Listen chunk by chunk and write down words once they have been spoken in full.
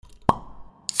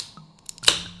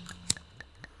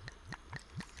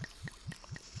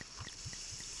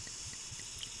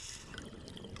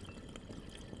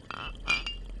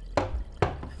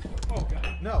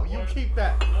keep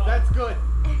that. That's good.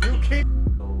 You keep.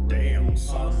 Damn,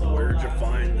 son, where'd you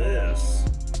find this?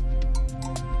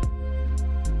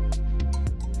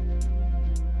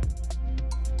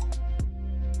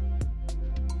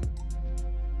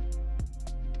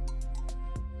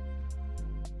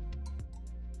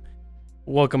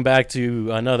 Welcome back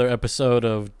to another episode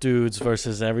of Dudes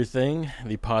versus Everything,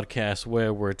 the podcast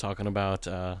where we're talking about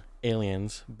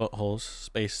aliens, buttholes,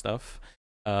 space stuff,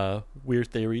 weird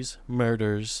theories,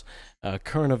 murders,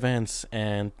 current events,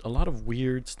 and a lot of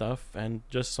weird stuff, and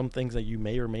just some things that you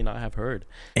may or may not have heard.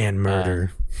 And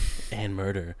murder.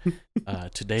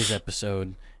 Today's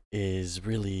episode is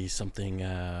really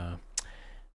something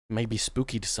maybe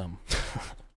spooky to some.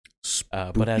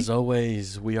 But as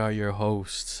always, we are your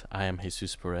hosts. I am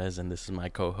Jesus Perez, and this is my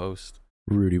co-host,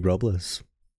 Rudy Robles.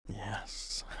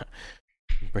 Yes.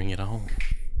 Bring it on.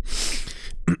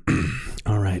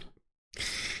 All right.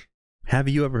 Have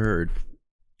you ever heard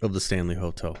of the Stanley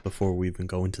Hotel before we even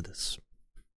go into this?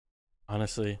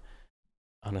 Honestly,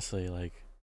 like,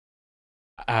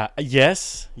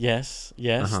 yes.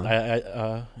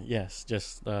 Uh-huh. Yes.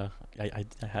 Just, I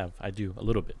have. I do a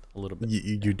little bit.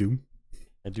 You do?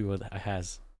 I do what I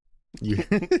has. You.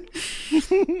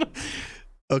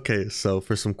 Okay, so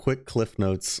for some quick cliff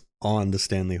notes on the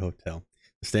Stanley Hotel.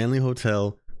 The Stanley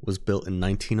Hotel was built in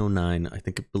 1909.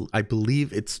 I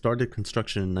believe it started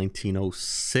construction in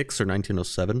 1906 or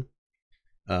 1907.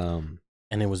 And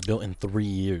it was built in 3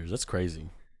 years. That's crazy.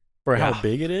 For how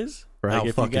big it is? For how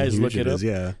if fucking you guys huge look it up, is,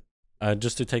 yeah.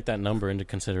 Just to take that number into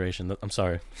consideration. I'm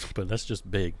sorry, but that's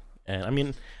just big. And I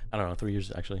mean, I don't know, 3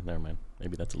 years actually. Never mind.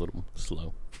 Maybe that's a little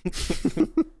slow.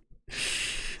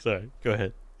 Sorry, go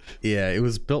ahead. Yeah, it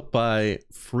was built by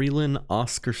Freeland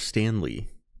Oscar Stanley,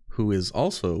 who is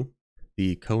also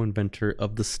the co-inventor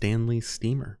of the Stanley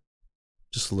steamer.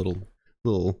 Just a little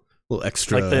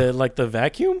extra. Like the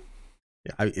vacuum?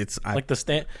 Yeah, like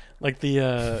the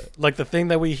thing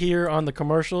that we hear on the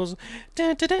commercials.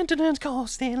 Dun, dun, dun, dun, dun, it's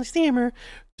called Stanley steamer.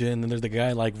 And then there's the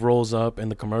guy like rolls up in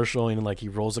the commercial and like he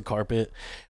rolls a carpet.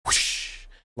 Whoosh,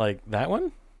 like that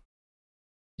one?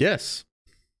 Yes.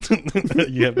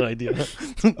 You have no idea.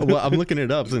 Well, I'm looking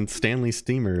it up, and Stanley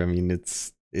steamer. I mean,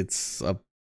 it's a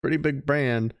pretty big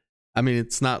brand. I mean,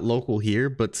 it's not local here,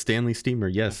 but Stanley steamer.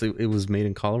 Yes, it was made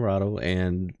in Colorado,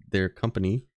 and their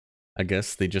company, I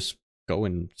guess they just go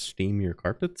and steam your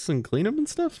carpets and clean them and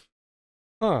stuff.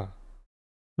 Huh.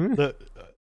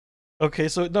 Okay,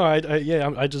 so no,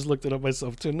 I just looked it up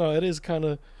myself too. No, it is kind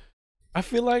of. I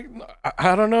feel like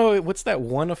I don't know what's that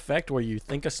one effect where you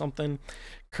think of something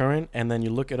current and then you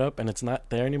look it up and it's not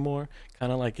there anymore.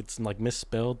 Kind of like it's like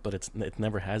misspelled, but it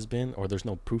never has been, or there's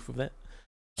no proof of that.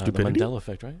 The Mandela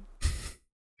effect, right?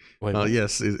 Wait,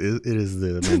 yes, it is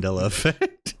the Mandela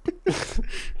effect.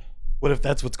 What if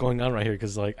that's what's going on right here?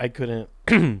 Because like I couldn't.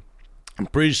 I'm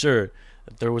pretty sure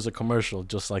that there was a commercial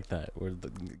just like that where the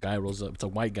guy rolls up. It's a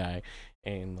white guy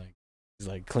and like he's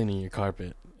like cleaning your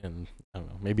carpet, and I don't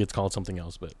know. Maybe it's called something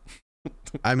else, but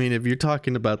I mean, if you're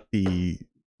talking about the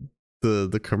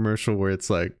commercial where it's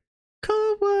like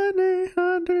call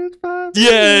 1-800-5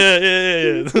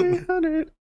 yeah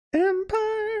 300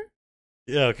 Empire.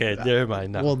 Yeah, okay, never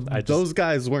mind. No, well, those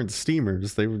guys weren't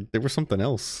steamers. They were something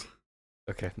else.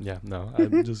 Okay, yeah, no,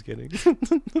 I'm just kidding.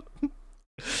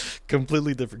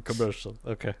 Completely different commercial.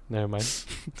 Okay, never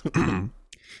mind.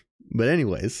 But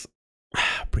anyways,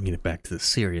 bringing it back to the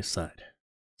serious side.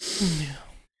 Yeah.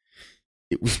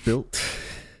 It was built.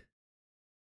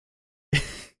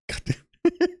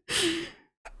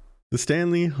 The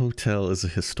Stanley Hotel is a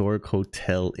historic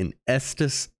hotel in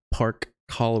Estes Park,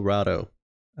 Colorado.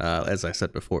 As I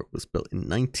said before, it was built in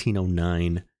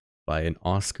 1909 by an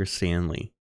Oscar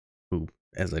Stanley, who,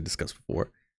 as I discussed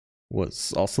before,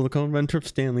 was also the co-inventor of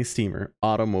Stanley Steamer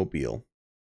Automobile.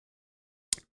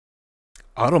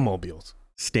 Automobiles.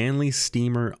 Stanley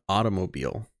Steamer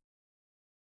Automobile.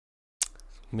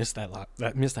 Missed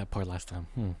that part last time.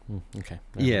 Okay.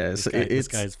 Yes, this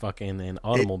guy's fucking in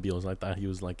automobiles. I thought he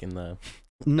was like in the.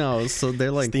 No, so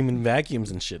they're like steaming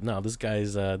vacuums and shit. No, this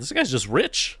guy's just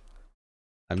rich.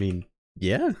 I mean,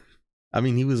 yeah. I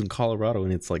mean, he was in Colorado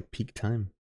and it's like peak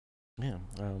time. Yeah.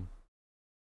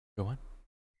 Go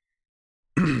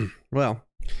on. Well,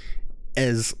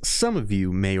 as some of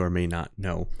you may or may not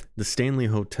know, the Stanley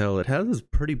Hotel, it has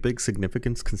pretty big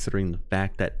significance considering the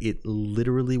fact that it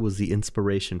literally was the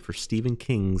inspiration for Stephen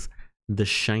King's The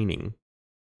Shining,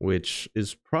 which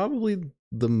is probably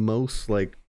the most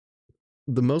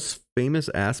famous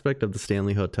aspect of the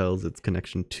Stanley Hotel is its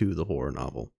connection to the horror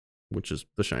novel, which is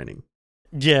The Shining.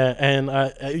 Yeah, and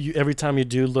every time you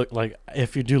do look, like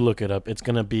if you do look it up, it's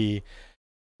gonna be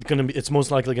it's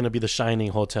most likely gonna be the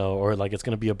Shining Hotel, or like it's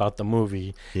gonna be about the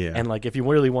movie. Yeah. And like if you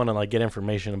really want to like get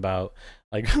information about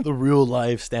like the real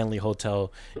life Stanley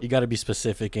Hotel, you got to be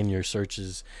specific in your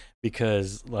searches,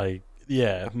 because like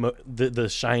the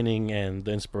Shining and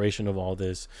the inspiration of all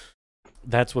this,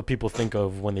 that's what people think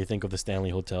of when they think of the Stanley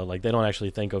Hotel. Like they don't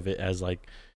actually think of it as like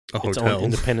its own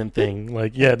independent thing.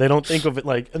 Like they don't think of it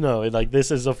like, no, like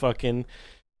this is a fucking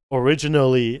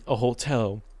originally a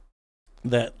hotel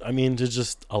that, I mean, there's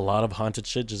just a lot of haunted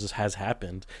shit just has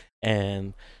happened.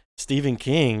 And Stephen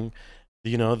King,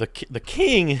 you know, the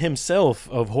king himself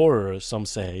of horror, some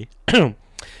say,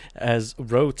 as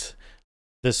wrote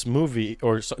this movie,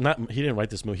 or not, he didn't write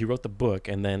this movie, he wrote the book,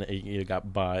 and then it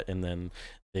got bought, and then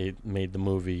they made the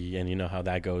movie, and you know how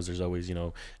that goes, there's always, you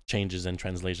know, changes and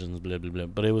translations, blah blah blah,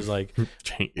 but it was like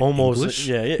almost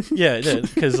English? yeah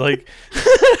because like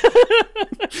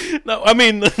no, I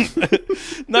mean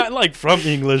not like from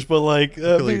English, but like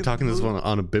I feel like you're talking this one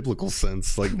on a biblical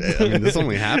sense. Like, I mean, this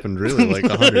only happened really like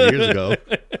 100 years ago.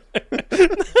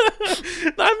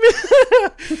 I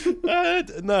mean,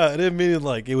 no, I didn't mean it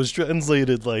like it was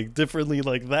translated like differently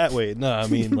like that way. No, I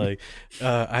mean like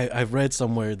I've read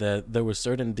somewhere that there were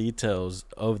certain details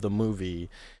of the movie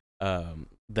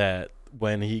that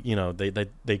when he, you know,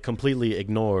 they completely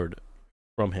ignored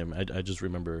from him. I just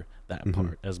remember that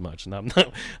part as much. And I'm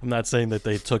not saying that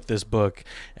they took this book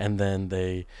and then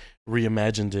they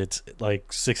reimagined it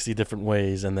like 60 different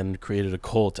ways and then created a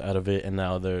cult out of it, and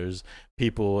now there's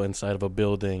people inside of a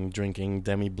building drinking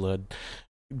demigod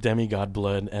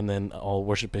blood and then all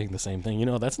worshiping the same thing. You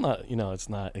know, that's not, you know, it's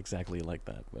not exactly like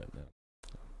that, but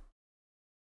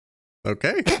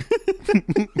okay.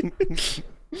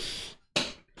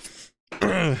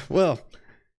 Well,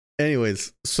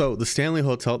 anyways, so the Stanley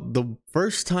Hotel, the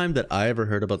first time that I ever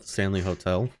heard about the Stanley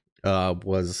Hotel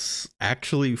was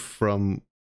actually from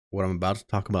what I'm about to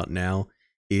talk about now,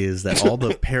 is that all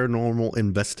the paranormal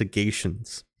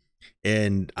investigations.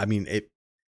 And I mean,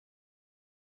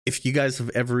 if you guys have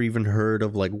ever even heard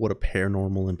of like what a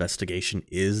paranormal investigation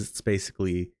is, it's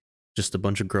basically just a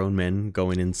bunch of grown men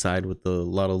going inside with a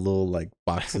lot of little like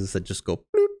boxes that just go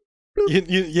bloop.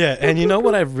 Yeah, and you know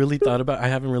what I've really thought about? I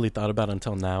haven't really thought about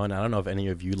until now, and I don't know if any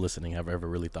of you listening have ever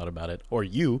really thought about it, or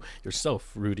you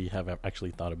yourself, Rudy, have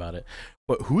actually thought about it.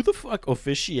 But who the fuck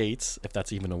officiates, if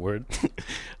that's even a word,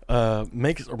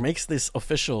 makes this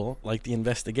official, like the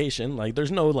investigation? Like,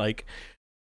 there's no like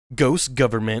ghost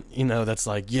government, you know, that's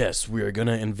like, yes, we are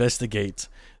gonna investigate,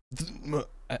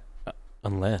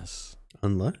 unless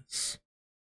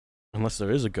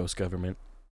there is a ghost government.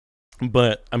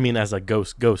 But I mean, as a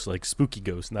ghost, like spooky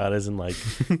ghost, not as in like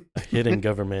a hidden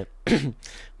government.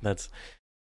 That's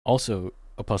also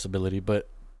a possibility. But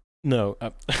no,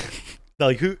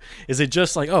 like, who is it?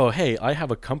 Just like, oh, hey, I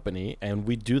have a company and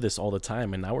we do this all the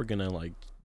time, and now we're gonna like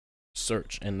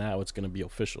search, and now it's gonna be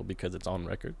official because it's on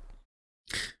record.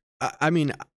 I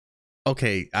mean,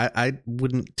 okay, I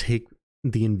wouldn't take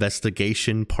the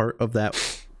investigation part of that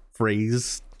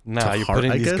phrase. Nah, you're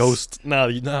putting these ghosts. Nah,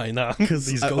 because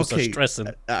these ghosts are stressing.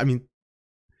 I mean,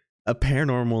 a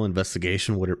paranormal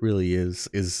investigation, what it really is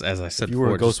as I said, if you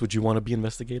were a ghost, would you want to be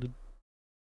investigated?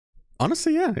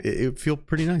 Honestly, yeah, it would feel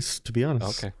pretty nice, to be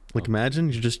honest. Okay, like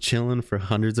imagine you're just chilling for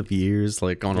hundreds of years,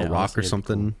 like on a rock or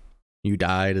something. Cool. You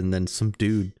died, and then some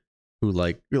dude who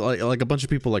like a bunch of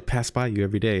people like pass by you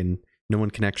every day, and no one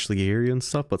can actually hear you and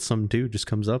stuff. But some dude just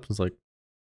comes up and is like,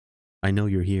 "I know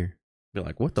you're here." You're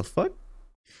like, "What the fuck?"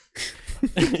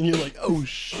 And you're like, oh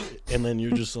shit, and then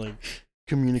you're just like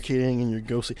communicating and you're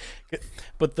ghostly.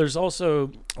 But there's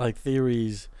also like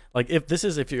theories, like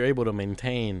if you're able to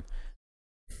maintain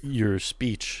your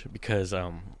speech, because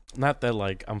not that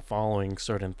like I'm following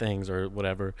certain things or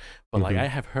whatever, but like I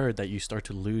have heard that you start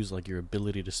to lose like your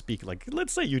ability to speak. Like,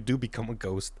 let's say you do become a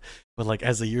ghost, but like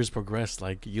as the years progress,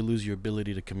 like you lose your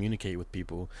ability to communicate with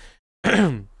people.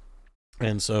 And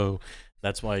so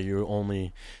that's why you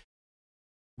only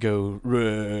go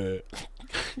or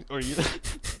you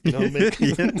know,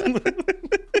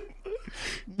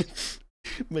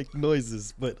 make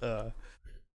noises, but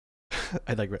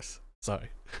I digress. Sorry.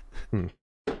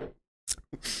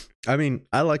 I mean,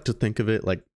 I like to think of it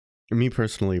like, me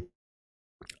personally,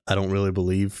 I don't really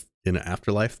believe in an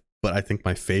afterlife, but I think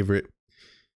my favorite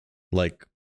like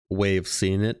way of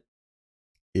seeing it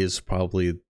is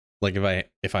probably like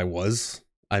if I was,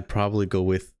 I'd probably go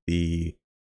with the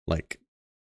like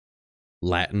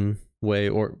Latin way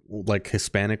or like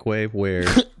Hispanic way, where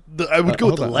I would go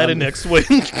with the Latinx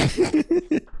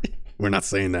way. We're not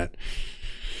saying that.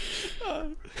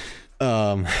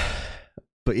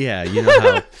 But yeah, you know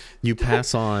how you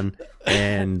pass on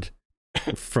and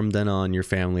from then on, your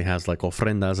family has like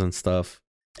ofrendas and stuff,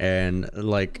 and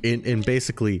like in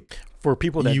basically For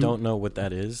people that You- don't know what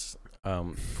that is,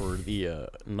 for the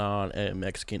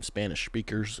non-Mexican Spanish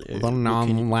speakers,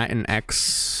 non-Latin X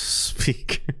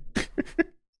speak.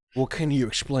 what can you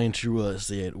explain to us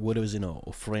that what is an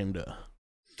ofrenda?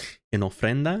 An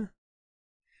ofrenda,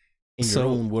 In So, your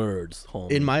own words,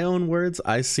 homie. in my own words,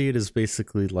 I see it as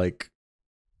basically like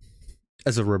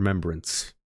as a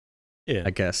remembrance. yeah. I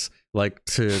guess, like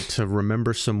to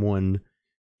remember someone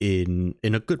in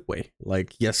a good way.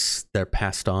 Like, yes, they're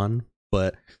passed on,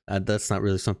 but that's not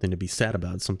really something to be sad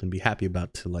about. It's something to be happy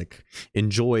about, to like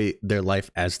enjoy their life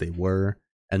as they were,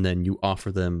 and then you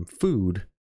offer them food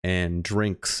and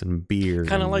drinks and beer.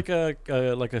 Kind of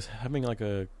and- like a having like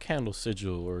a candle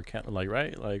sigil or like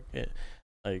right, like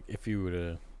like if you were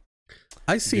to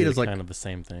I see it as like kind of the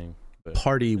same thing. But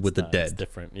party it's with the not, It's dead.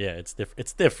 different. Yeah, it's different.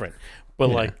 It's different. But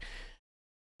Yeah. like,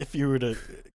 if you were to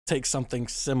take something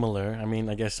similar, I mean,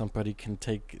 I guess somebody can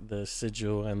take the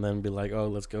sigil and then be like, "Oh,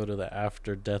 let's go to the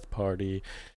after death party,"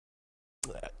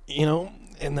 you know,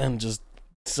 and then just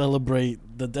celebrate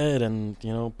the dead, and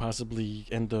possibly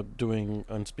end up doing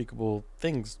unspeakable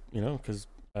things, because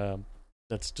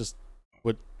that's just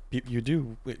what you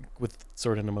do with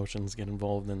certain emotions get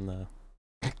involved in the.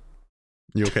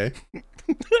 You okay?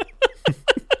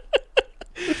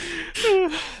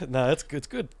 No, it's good. It's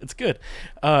good. It's good.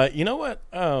 You know what?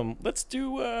 Let's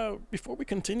do before we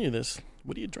continue this.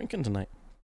 What are you drinking tonight?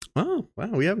 Oh wow,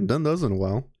 we haven't done those in a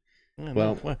while. Yeah,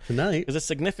 Well, tonight is it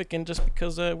significant just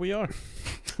because we are?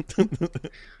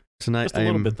 tonight Just a I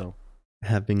little am bit though.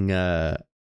 having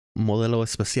Modelo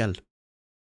Especial.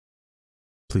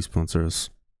 Please sponsor us.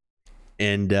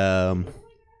 And How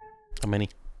many?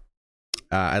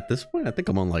 at this point, I think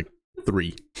I'm on like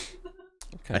 3.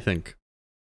 Okay. I think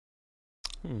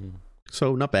Hmm.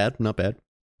 so. Not bad. Not bad.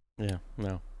 Yeah.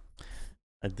 No.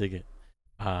 I dig it.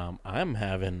 I'm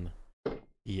having.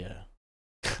 Yeah.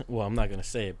 Well, I'm not gonna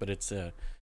say it, but it's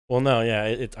Well, no,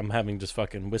 yeah. I'm having just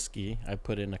fucking whiskey. I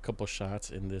put in a couple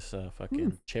shots in this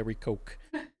fucking cherry Coke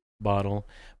bottle,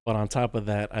 but on top of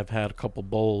that, I've had a couple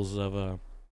bowls of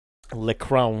Le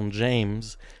Crown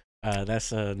James.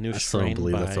 That's a new I still strain. don't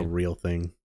believe that's a by- real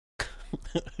thing.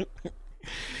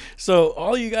 So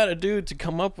all you got to do to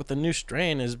come up with a new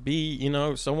strain is be,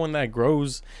 someone that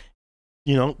grows,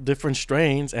 different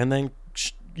strains, and then,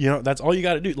 that's all you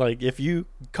got to do. Like if you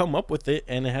come up with it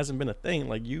and it hasn't been a thing,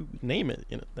 like you name it,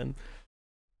 then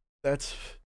that's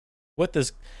what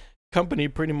this company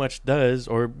pretty much does,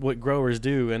 or what growers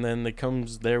do, and then it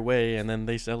comes their way, and then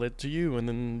they sell it to you, and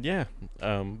then yeah.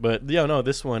 But yeah, no,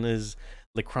 this one is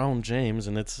Le Crown James,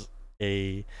 and it's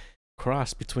a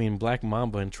cross between Black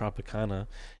Mamba and Tropicana,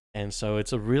 and so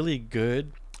it's a really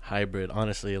good hybrid.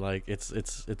 Honestly, like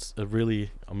it's a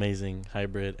really amazing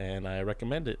hybrid, and I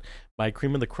recommend it. By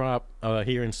Cream of the Crop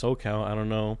here in SoCal. I don't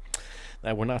know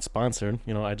that we're not sponsored.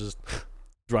 I just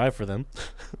drive for them.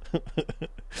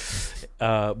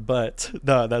 But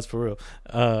no, that's for real.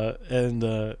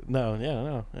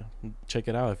 No, check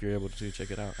it out if you're able to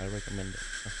check it out. I recommend it.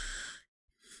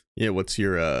 Yeah. What's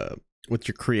your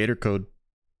creator code?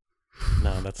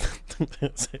 No, that's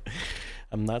it.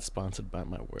 I'm not sponsored by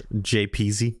my word.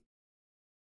 JPZ.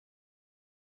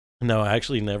 No, I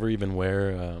actually never even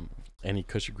wear any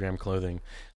Kushagram clothing.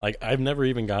 Like I've never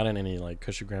even gotten any like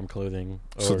Kushagram clothing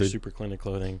or So they- Super Clinic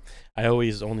clothing. I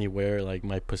always only wear like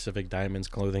my Pacific Diamonds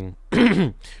clothing,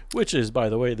 which is, by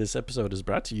the way, this episode is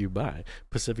brought to you by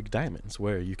Pacific Diamonds,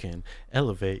 where you can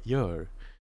elevate your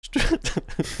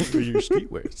your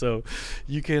streetwear. So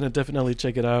you can definitely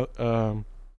check it out.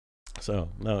 So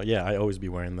no, yeah, I always be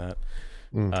wearing that.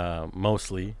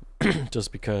 Mostly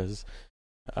just because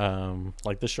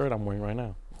like the shirt I'm wearing right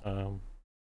now. I'm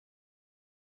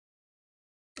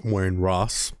wearing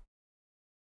Ross.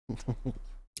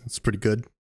 It's pretty good.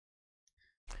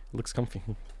 Looks comfy.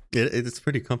 It's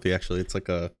pretty comfy actually. It's like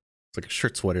a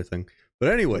shirt sweater thing.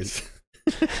 But anyways,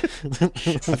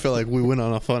 I feel like we went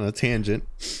off on a tangent.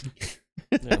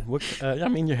 Yeah, I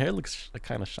mean, your hair looks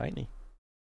kind of shiny.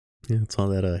 Yeah, it's all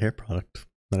that hair product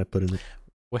that I put in it.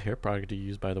 What hair product do you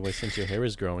use, by the way, since your hair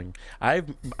is growing?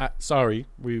 Sorry,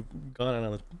 we've gone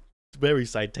on a very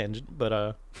side tangent,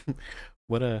 but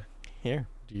what hair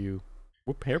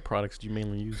products do you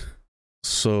mainly use?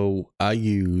 So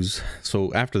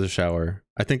after the shower,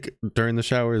 I think during the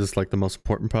shower is like the most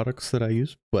important products that I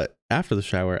use. But after the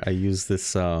shower, I use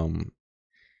this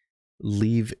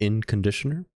leave-in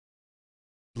conditioner.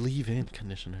 Leave-in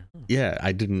conditioner. Yeah,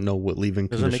 I didn't know what leave-in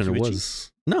Does that make conditioner you itchy?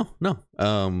 was. No.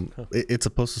 It's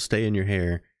supposed to stay in your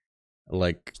hair,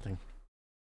 like. Interesting.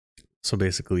 So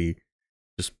basically,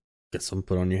 just get some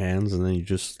put on your hands, and then you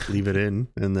just leave it in,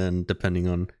 and then depending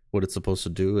on what it's supposed to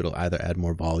do, it'll either add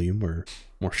more volume or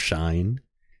more shine.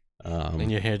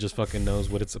 And your hair just fucking knows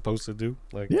what it's supposed to do.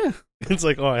 Like, Yeah. it's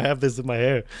like, oh, I have this in my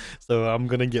hair, so I'm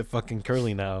gonna get fucking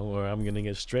curly now, or I'm gonna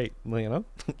get straight. You know?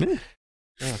 Yeah.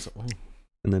 Yeah, so,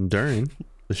 And then during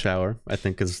the shower, I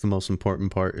think is the most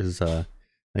important part is I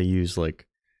use like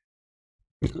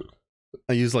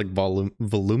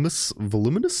voluminous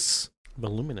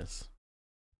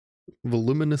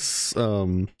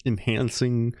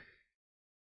enhancing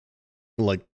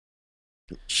like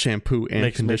shampoo and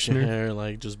makes your conditioner. hair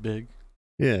like just big,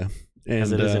 Yeah. And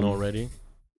as it isn't already.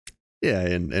 Yeah,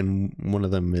 and one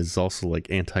of them is also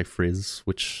like anti-frizz,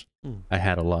 which I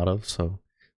had a lot of, so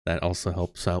that also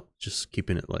helps out just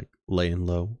keeping it like laying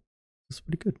low. It's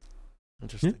pretty good.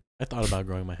 Interesting. Yeah. I thought about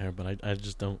growing my hair, but I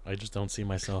just don't see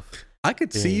myself. I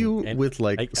could see you and with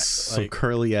like some like-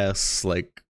 curly ass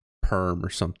like perm or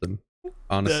something.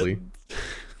 Honestly,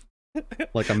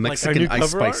 like a Mexican new ice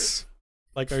cover art? spice.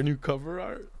 Like our new cover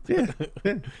art. Yeah,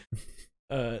 yeah.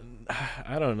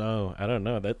 I don't know.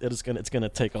 That it's gonna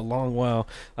take a long while.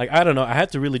 Like, I don't know. I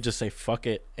had to really just say fuck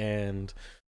it, and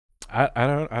I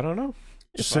don't know.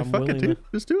 Just if say I'm fuck it, willing dude.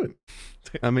 Just do it.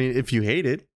 I mean, if you hate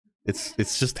it,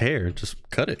 it's just hair. Just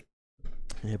cut it.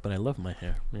 Yeah, but I love my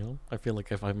hair. You know, I feel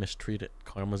like if I mistreat it,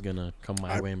 karma's gonna come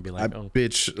my way and be like, "Oh,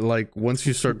 Bitch, like once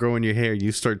you start growing your hair,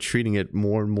 you start treating it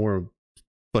more and more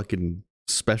fucking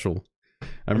special.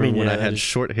 I remember when I had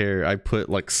short hair, I put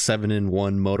like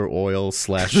 7-in-1 motor oil /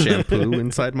 shampoo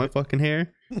inside my fucking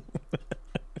hair.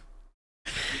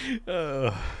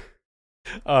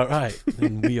 All right,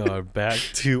 then we are back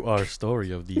to our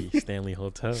story of the Stanley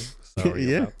Hotel.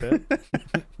 Sorry about that.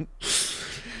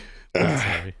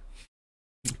 Sorry.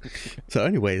 So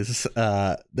anyways,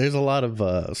 there's a lot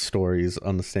of stories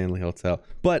on the Stanley Hotel,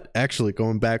 but actually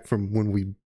going back from when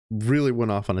we really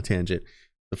went off on a tangent,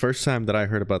 the first time that I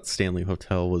heard about the Stanley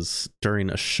Hotel was during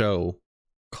a show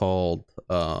called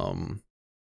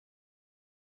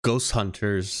Ghost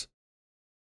Hunters.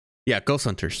 Yeah, Ghost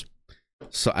Hunters.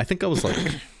 So I think I was like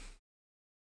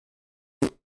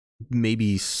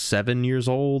maybe 7 years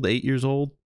old, 8 years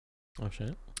old. Oh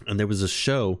shit. And there was a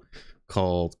show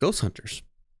called Ghost Hunters.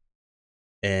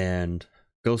 And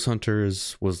Ghost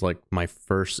Hunters was like my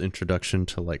first introduction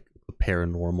to like the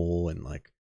paranormal and like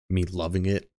me loving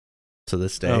it to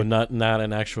this day. Oh, not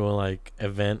an actual like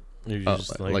event. You're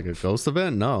just like a ghost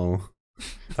event? No.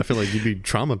 I feel like you'd be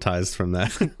traumatized from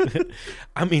that.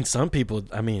 I mean, some people.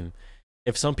 I mean,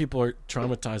 if some people are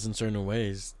traumatized in certain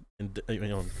ways, and you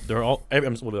know, they're all.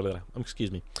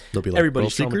 Excuse me. They'll be like,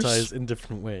 everybody's thrill seekers? traumatized in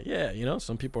different ways. Yeah, you know,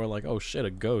 some people are like, "Oh shit, a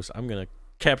ghost! I'm gonna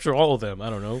capture all of them." I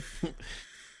don't know.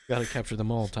 Gotta capture them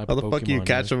all. Type How of the Pokemon, fuck you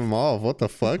catch them all? What the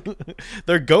fuck?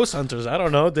 They're ghost hunters. I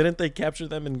don't know. Didn't they capture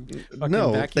them in fucking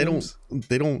No, vacuums?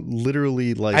 they don't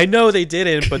literally like. I know they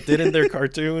didn't, but didn't their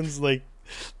cartoons like?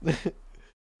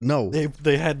 No,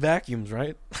 They had vacuums,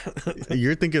 right?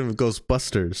 you're thinking of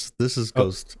Ghostbusters. This is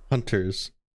Ghost Hunters.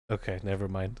 Okay, never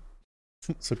mind.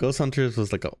 So Ghost Hunters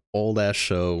was like an old ass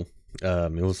show.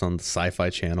 It was on the Sci-Fi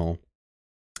Channel,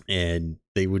 and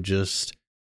they would just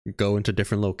go into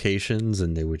different locations,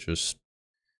 and they would just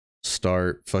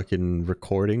start fucking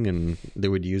recording, and they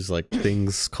would use like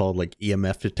things called like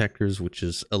EMF detectors, which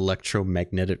is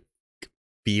electromagnetic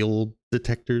field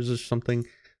detectors or something.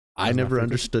 I never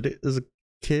understood it as a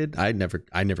kid. I never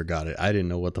got it. I didn't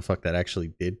know what the fuck that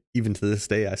actually did. Even to this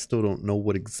day, I still don't know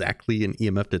what exactly an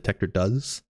EMF detector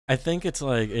does. I think it's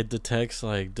like it detects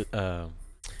like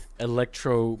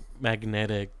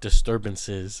electromagnetic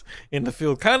disturbances in the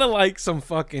field, kind of like some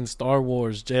fucking Star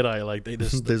Wars Jedi. Like they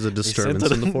just There's a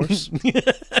disturbance in the Force.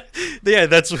 Yeah,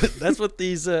 that's what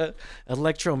these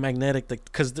electromagnetic,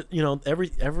 because you know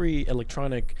every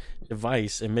electronic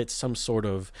device emits some sort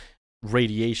of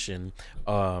radiation.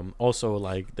 Also,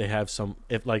 like they have some,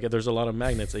 if there's a lot of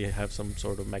magnets, they have some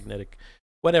sort of magnetic,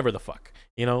 whatever the fuck,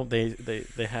 you know, they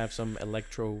have some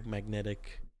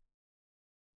electromagnetic.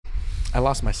 I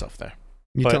lost myself there.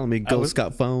 You But telling me I ghosts was-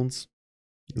 got phones?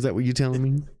 Is that what you telling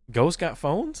me? Ghosts got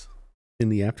phones? In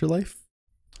the afterlife?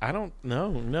 I don't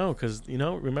know, no, because you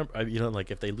know, remember, you know, like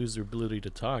if they lose their ability to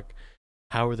talk,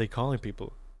 how are they calling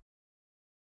people?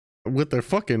 With their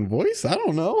fucking voice? I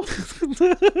don't know.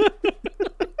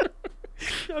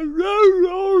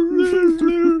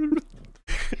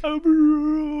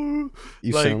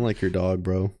 You Like- sound like your dog,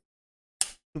 bro.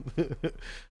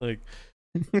 Like,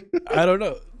 I don't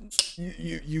know.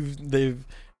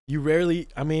 You rarely.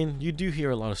 I mean, you do hear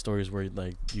a lot of stories where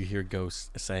like you hear ghosts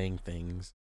saying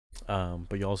things,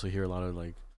 but you also hear a lot of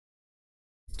like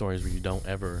stories where you don't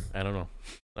ever. I don't know.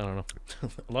 I don't know.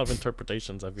 A lot of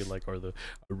interpretations I feel like are the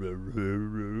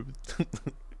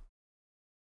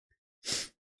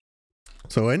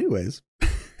So, anyways,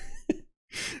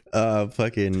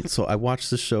 so I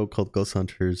watched this show called Ghost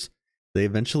Hunters. They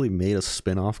eventually made a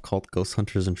spin-off called Ghost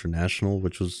Hunters International,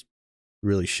 which was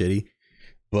really shitty.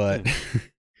 But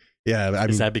yeah, I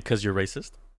Is mean, that because you're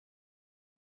racist?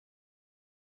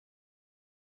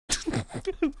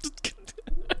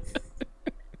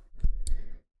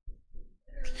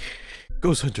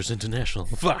 Ghost Hunters International.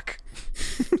 Fuck.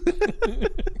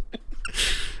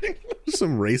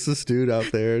 some racist dude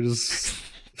out there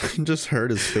just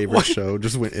heard his favorite show,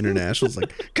 just went international. It's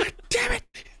like, God damn it!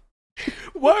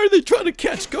 Why are they trying to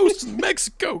catch ghosts in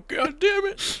Mexico? God damn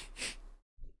it!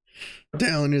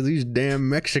 Down to these damn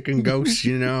Mexican ghosts,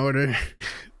 you know.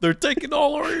 They're taking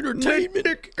all our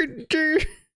entertainment.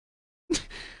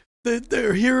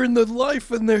 They're here in the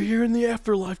life and they're here in the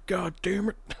afterlife. God damn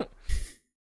it!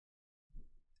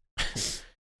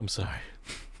 I'm sorry.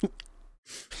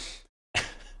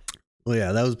 Well,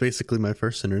 yeah, that was basically my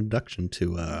first introduction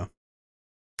to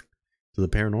the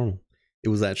paranormal. It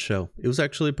was that show. It was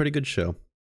actually a pretty good show.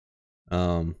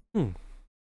 I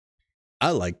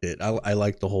liked it. I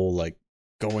liked the whole like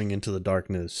going into the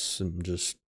darkness and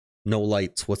just no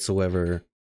lights whatsoever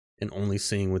and only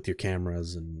seeing with your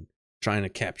cameras and trying to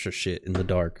capture shit in the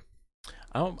dark.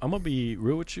 I'm gonna be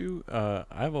real with you.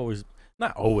 I've always,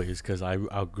 not always, because I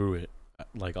outgrew it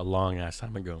like a long ass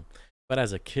time ago. But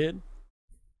as a kid,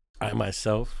 I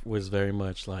myself was very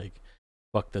much like,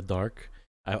 fuck the dark.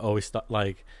 I always thought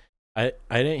like, I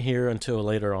didn't hear until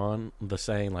later on the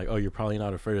saying like, oh, you're probably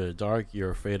not afraid of the dark.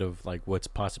 You're afraid of like what's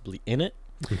possibly in it.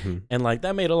 Mm-hmm. And like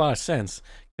that made a lot of sense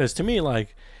because to me,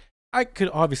 like I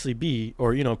could obviously be,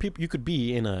 or you know, you could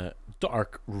be in a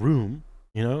dark room,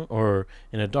 you know, or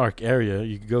in a dark area.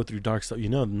 You could go through dark stuff. You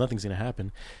know, nothing's gonna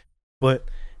happen, but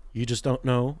you just don't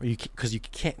know, or because you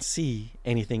can't see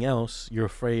anything else. You're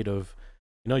afraid of,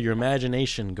 you know, your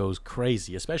imagination goes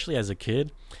crazy, especially as a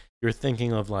kid. You're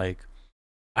thinking of like,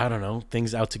 I don't know,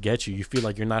 things out to get you. You feel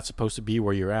like you're not supposed to be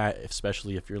where you're at,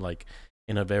 especially if you're like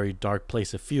in a very dark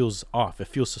place. It feels off. It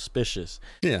feels suspicious.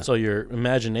 Yeah. So your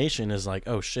imagination is like,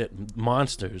 oh shit,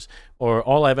 monsters. Or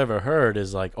all I've ever heard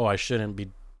is like, oh, I shouldn't be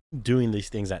doing these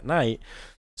things at night.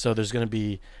 So there's going to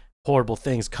be horrible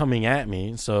things coming at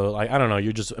me. So like, I don't know,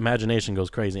 your just imagination goes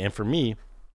crazy. And for me,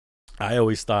 I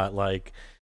always thought like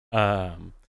the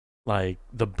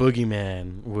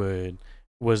boogeyman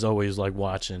was always like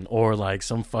watching, or like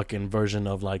some fucking version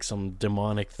of like some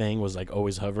demonic thing was like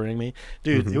always hovering me.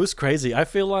 Dude, It was crazy. I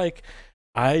feel like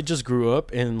I just grew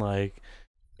up in like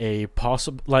a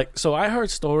possible, like, so I heard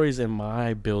stories in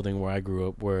my building where I grew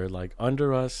up where like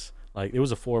under us, like it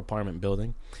was a 4-apartment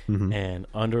building, and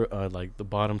under like the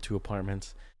bottom 2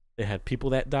 apartments, they had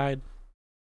people that died.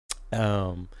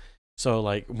 So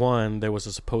like one, there was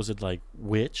a supposed like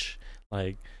witch,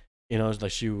 like, you know,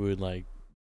 like she would like,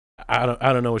 I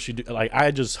don't know what she do. Like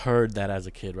I just heard that as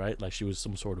a kid, right? Like she was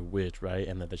some sort of witch, right?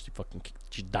 And that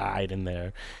she died in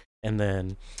there. And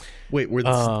then wait,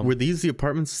 were these the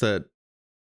apartments that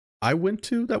I went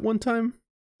to that one time?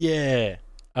 Yeah.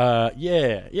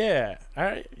 Yeah.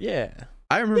 I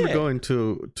remember going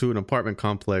to an apartment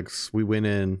complex. We went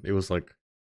in. It was like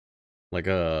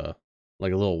a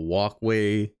little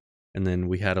walkway, and then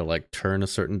we had to like turn a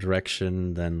certain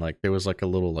direction. Then like there was like a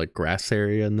little like grass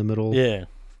area in the middle. Yeah.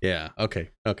 Yeah. Okay.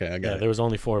 I got it. There was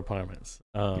only 4 apartments.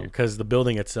 Because the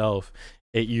building itself,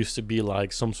 it used to be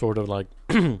like some sort of like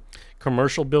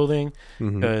commercial building.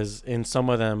 Because in some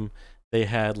of them, they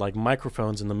had like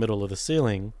microphones in the middle of the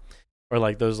ceiling, or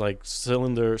like those like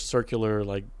circular,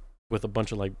 like with a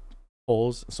bunch of like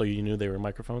holes, so you knew they were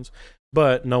microphones.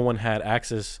 But no one had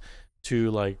access to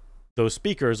like those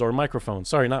speakers or microphones.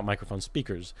 Sorry, not microphones,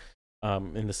 speakers,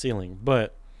 in the ceiling.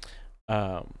 But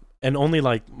and only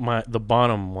like the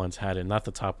bottom ones had it, not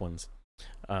the top ones.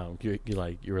 You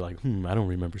were like, I don't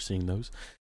remember seeing those.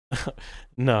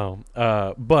 No,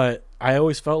 but I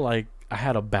always felt like I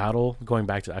had a battle going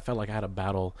back to. I felt like I had a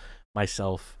battle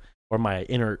myself or my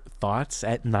inner thoughts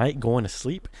at night going to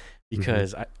sleep,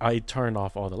 because I turned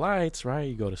off all the lights. Right,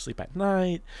 you go to sleep at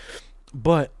night,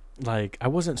 but like I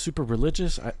wasn't super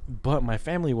religious, but my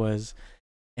family was,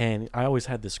 and I always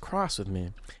had this cross with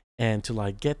me. And to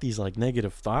like get these like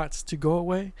negative thoughts to go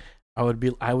away, I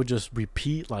would just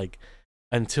repeat like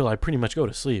until I pretty much go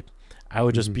to sleep. I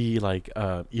would just be like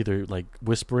either like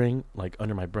whispering like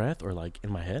under my breath or like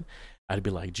in my head. I'd be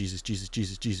like Jesus, Jesus,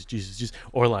 Jesus, Jesus, Jesus, Jesus,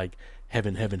 or like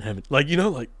heaven, heaven, heaven, like, you know,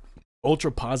 like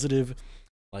ultra positive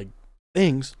like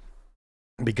things,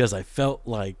 because I felt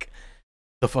like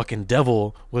the fucking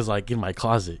devil was like in my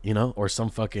closet, you know, or some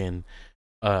fucking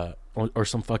or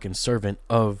some fucking servant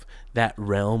of that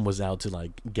realm was out to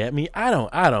like get me. I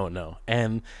don't know.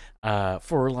 And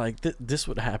for like this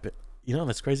would happen. You know,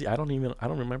 that's crazy. I don't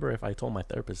remember if I told my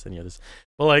therapist any of this.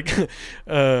 But like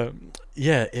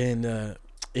yeah, and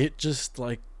it just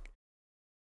like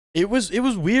it was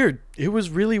weird. It was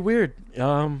really weird.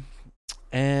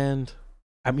 And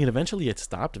I mean, eventually it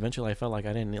stopped. Eventually I felt like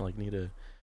I didn't like need to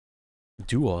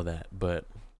do all that. But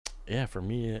yeah, for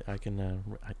me, I can.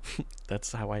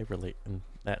 That's how I relate in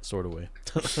that sort of way.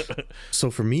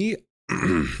 So for me,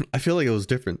 I feel like it was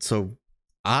different. So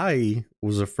I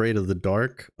was afraid of the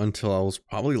dark until I was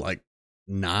probably like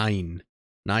 9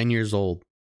 years old.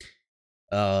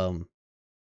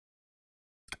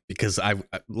 Because I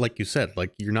like you said,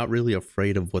 like you're not really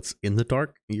afraid of what's in the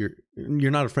dark. You're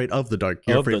not afraid of the dark.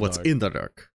 You're afraid of what's in the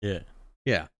dark. Yeah.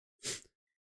 Yeah.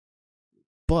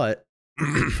 But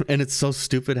and it's so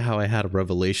stupid how I had a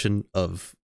revelation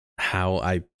of how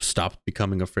I stopped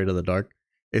becoming afraid of the dark.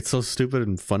 It's so stupid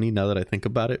and funny now that I think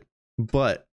about it.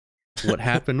 But what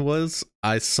happened was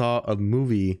I saw a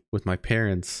movie with my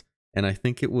parents, and I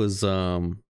think it was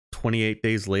 28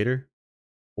 Days Later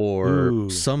or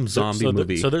some zombie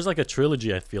movie. So there's like a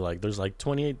trilogy, I feel like. There's like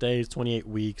 28 days, 28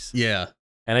 weeks. Yeah.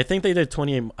 And I think they did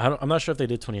 28. I'm not sure if they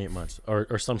did 28 months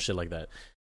or some shit like that.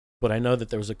 But I know that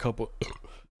there was a couple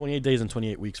 28 days and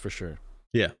 28 weeks for sure.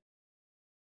 Yeah.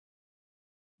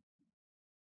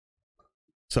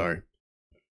 Sorry.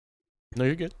 No,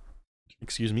 you're good.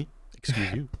 Excuse me.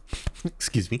 Excuse you.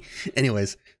 Excuse me.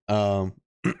 Anyways, so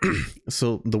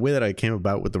the way that I came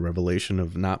about with the revelation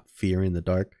of not fearing the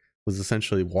dark was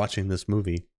essentially watching this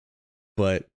movie,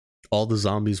 but all the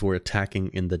zombies were attacking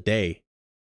in the day.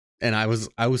 And I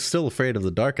was still afraid of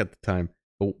the dark at the time.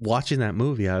 But watching that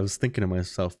movie, I was thinking to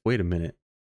myself, wait a minute.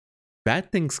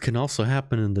 Bad things can also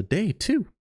happen in the day too.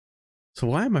 So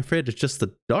why am I afraid of just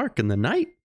the dark in the night?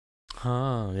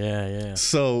 Huh, yeah.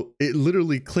 So it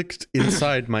literally clicked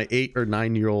inside my 8 or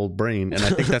 9 year old brain, and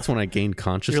I think that's when I gained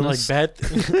consciousness.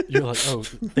 You're like, oh,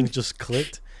 things just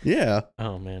clicked. Yeah.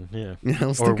 Oh man, yeah.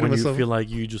 Or when you feel like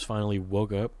you just finally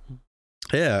woke up.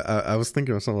 Yeah, I was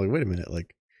thinking of something like, wait a minute,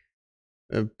 like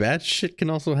bad shit can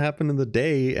also happen in the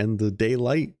day and the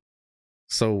daylight.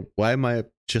 So why am I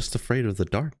just afraid of the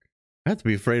dark? I have to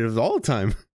be afraid of it all the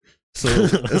time. So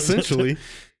essentially.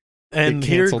 And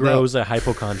here grows a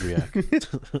hypochondriac.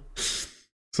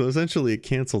 So essentially it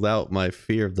canceled out my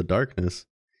fear of the darkness.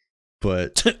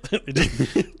 But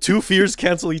two fears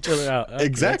cancel each other out. Okay,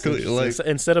 exactly. Like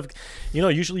instead of,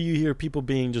 usually you hear people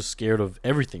being just scared of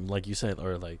everything, like you said,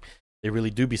 or like they really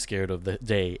do be scared of the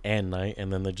day and night,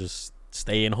 and then they just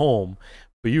stay in home.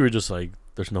 But you were just like,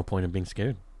 there's no point in being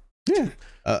scared. Yeah.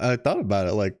 I thought about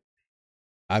it like,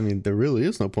 I mean, there really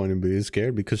is no point in being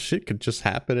scared because shit could just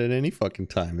happen at any fucking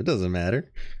time. It doesn't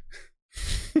matter.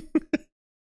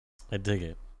 I dig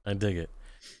it.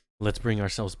 Let's bring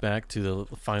ourselves back to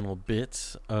the final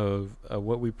bits of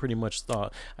what we pretty much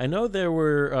thought. I know there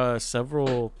were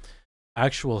several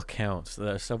actual accounts,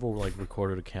 several like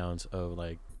recorded accounts of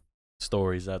like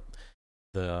stories at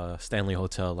the Stanley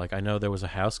Hotel. Like I know there was a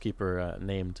housekeeper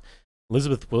named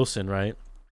Elizabeth Wilson, right?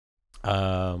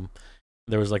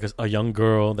 There was like a young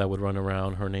girl that would run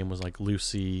around. Her name was like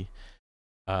Lucy.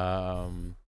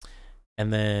 And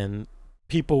then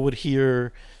people would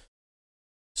hear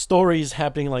stories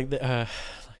happening like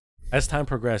as time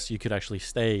progressed, you could actually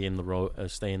stay in the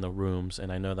rooms.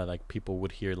 And I know that like people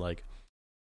would hear like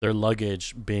their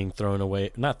luggage being thrown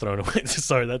away. Not thrown away.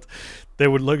 Sorry,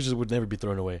 luggage would never be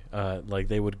thrown away. Like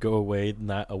they would go away,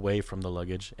 not away from the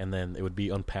luggage, and then it would be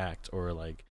unpacked or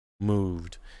like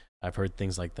moved. I've heard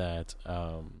things like that.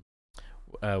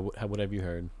 What have you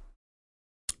heard?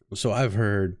 So I've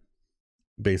heard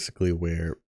basically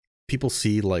where people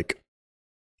see like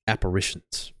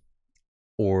apparitions,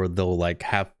 or they'll like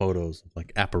have photos of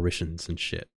like apparitions and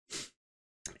shit.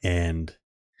 And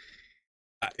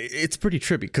it's pretty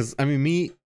trippy because I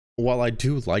mean, while I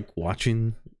do like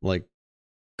watching like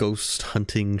ghost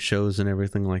hunting shows and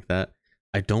everything like that,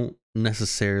 I don't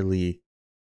necessarily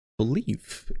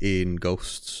believe in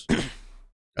ghosts.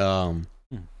 Yeah,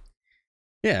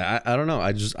 I don't know.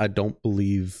 I don't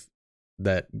believe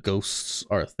that ghosts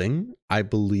are a thing. I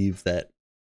believe that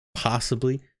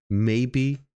possibly,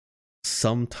 maybe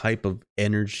some type of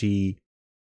energy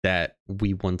that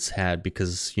we once had,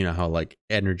 because you know how like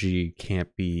energy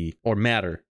can't be, or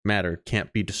matter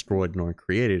can't be destroyed nor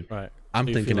created. Right. I'm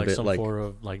thinking of it some like form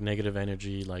of like negative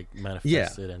energy like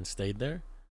manifested and stayed there.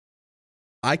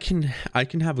 I can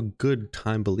have a good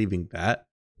time believing that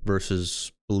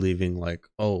versus believing like,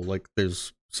 oh, like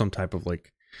there's some type of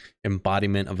like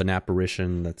embodiment of an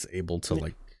apparition that's able to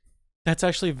like That's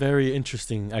actually very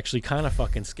interesting. Actually, kind of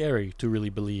fucking scary to really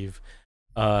believe.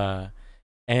 Uh,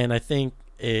 and I think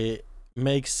it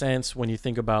makes sense when you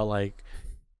think about like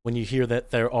when you hear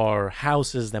that there are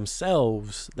houses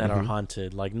themselves that are Mhm.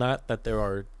 haunted, like not that there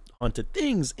are haunted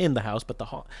things in the house, but the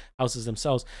houses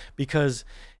themselves. Because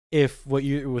if what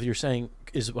you're saying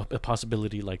is a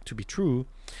possibility, like to be true,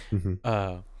 Mhm.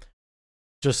 uh,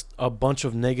 just a bunch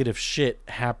of negative shit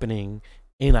happening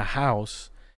in a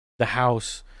house, the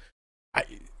house, I,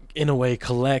 in a way,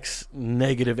 collects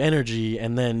negative energy,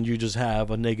 and then you just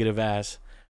have a negative ass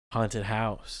haunted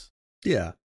house,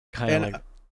 Yeah. kind of And like.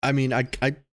 I mean, I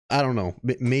don't know.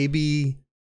 Maybe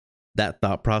that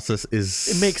thought process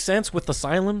It makes is sense with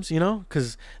asylums, you know,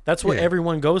 because that's what yeah.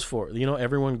 everyone goes for. You know,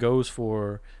 everyone goes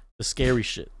for the scary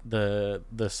shit, the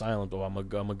silent. Oh, I'm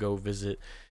gonna go visit,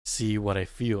 see what I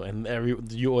feel, and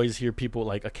you always hear people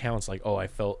like accounts like, oh, I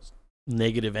felt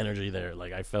negative energy there,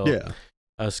 like I felt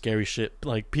Yeah. scary shit.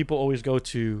 Like people always go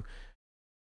to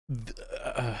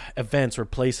events or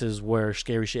places where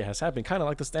scary shit has happened, kind of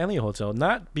like the Stanley Hotel,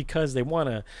 not because they want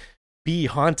to be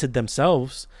haunted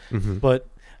themselves, Mhm. but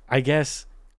I guess,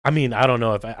 I mean, I don't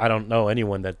know if I don't know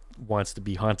anyone that wants to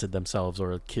be haunted themselves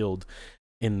or killed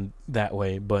in that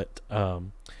way, but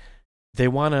they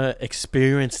want to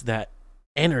experience that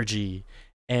energy,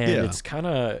 and Yeah. it's kind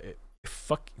of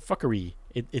fuckery.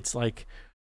 It's like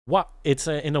what it's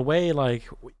in a way like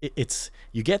it's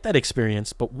you get that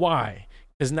experience, but why?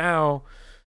 Because now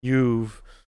you've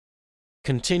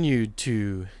continued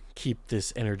to keep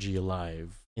this energy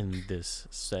alive in this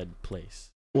said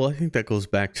place. Well, I think that goes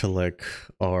back to like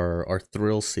our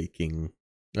thrill seeking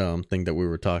thing that we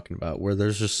were talking about, where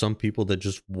there's just some people that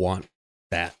just want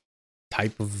that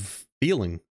type of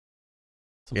feeling.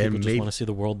 Some people And just want maybe to see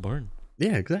the world burn.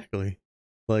 yeah, exactly.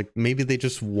 Like maybe they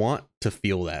just want to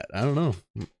feel that. I don't know.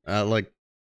 Like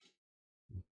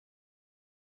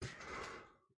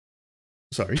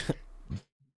sorry.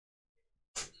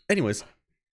 Anyways,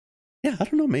 yeah, I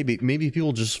don't know. Maybe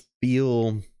people just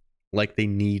feel like they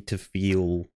need to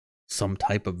feel some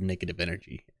type of negative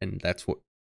energy, and that's what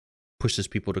pushes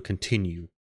people to continue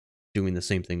doing the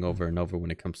same thing over and over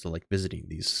when it comes to like visiting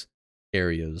these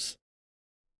areas.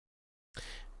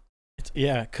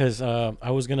 Yeah, because I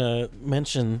was gonna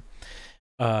mention,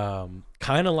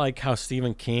 kind of like how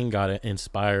Stephen King got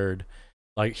inspired.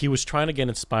 Like he was trying to get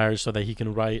inspired so that he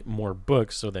can write more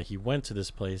books, so that he went to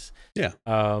this place. Yeah.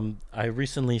 I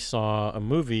recently saw a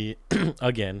movie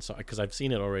again, so because I've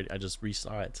seen it already, I just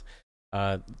resaw it.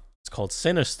 It's called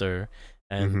Sinister,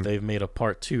 and Hmm. they've made a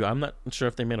part two. I'm not sure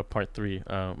if they made a part three,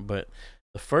 but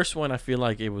the first one, I felt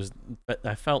like it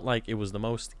was the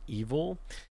most evil.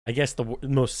 I guess the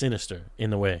most sinister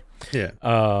in a way. Yeah.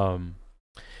 Um,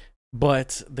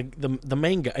 but the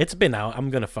main guy, it's been out.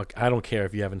 I'm gonna fuck. I don't care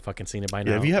if you haven't fucking seen it by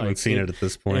Yeah. If now. you haven't Like seen it at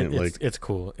this point, like it's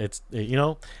cool. It's you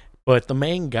know, but the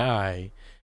main guy,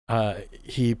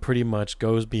 he pretty much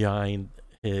goes behind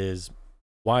his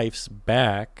wife's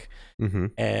back, hmm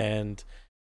and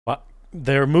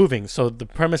they're moving. So the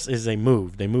premise is they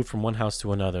move. They move from one house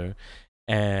to another,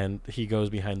 and he goes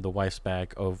behind the wife's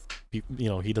back.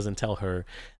 He doesn't tell her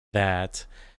that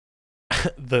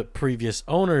the previous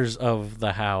owners of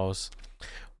the house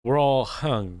were all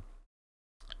hung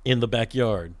in the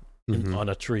backyard hmm on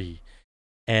a tree,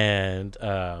 and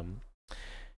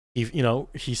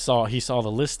he saw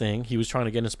the listing. He was trying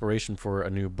to get inspiration for a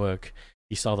new book.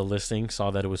 He saw the listing,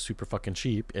 saw that it was super fucking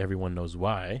cheap. Everyone knows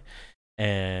why,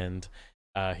 and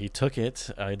he took it.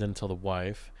 I didn't tell the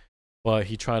wife, but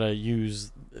he tried to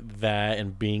use that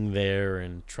and being there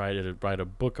and try to write a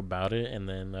book about it, and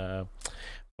then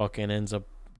fucking ends up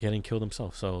getting killed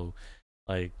himself. So,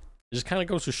 like, it just kind of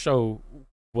goes to show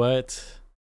what,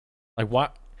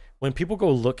 what when people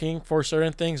go looking for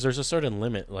certain things, there's a certain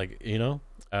limit. Like,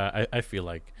 I feel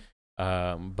like,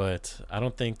 but I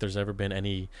don't think there's ever been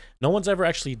any. No one's ever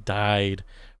actually died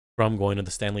from going to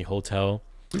the Stanley Hotel.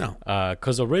 no.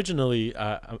 Because originally,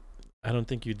 I don't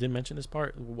think you did mention this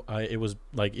part. It was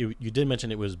like you did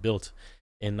mention it was built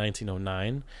in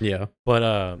 1909, Yeah.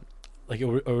 but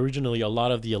originally, a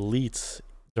lot of the elites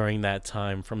during that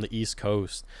time from the East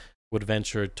Coast would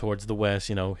venture towards the West.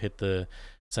 Hit the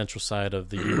central side of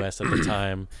the U.S. at the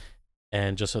time,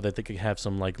 and just so that they could have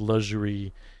some like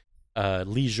leisure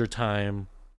time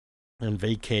and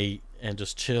vacate and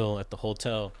just chill at the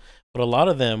hotel. But a lot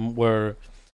of them were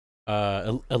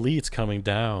elites coming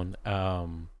down.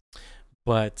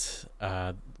 But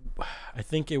I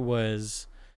think it was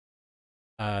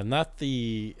not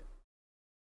the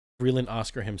Vreeland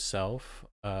Oscar himself,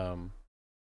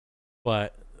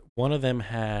 but one of them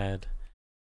had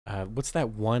what's that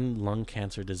one lung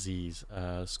cancer disease?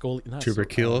 Not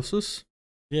Tuberculosis,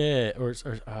 yeah, or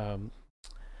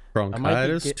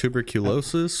bronchitis,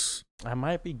 tuberculosis. I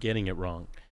might be getting it wrong,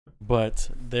 but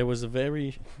there was a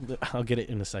very I'll get it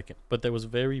in a second. But there was a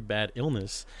very bad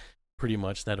illness, pretty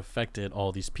much, that affected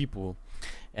all these people,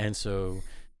 and so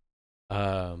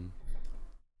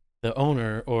the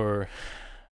owner, or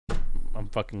I'm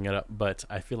fucking it up, but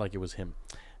I feel like it was him.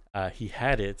 He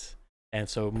had it, and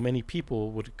so many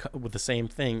people would with the same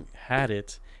thing had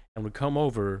it and would come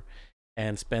over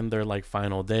and spend their like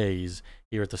final days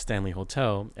here at the Stanley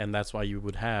Hotel, and that's why you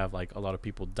would have like a lot of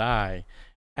people die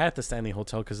at the Stanley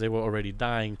Hotel because they were already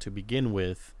dying to begin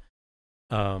with,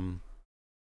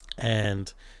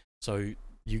 and so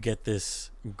you get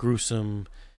this gruesome,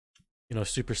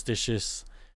 superstitious,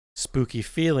 spooky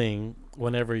feeling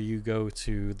whenever you go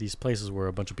to these places where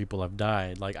a bunch of people have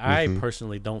died. Like I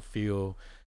personally don't feel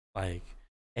like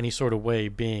any sort of way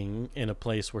being in a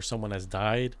place where someone has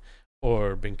died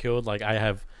or been killed. Like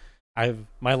I've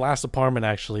my last apartment,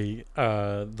 actually,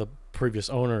 the previous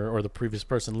owner, or the previous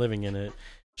person living in it,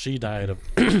 she died of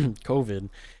COVID,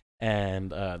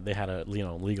 and they had to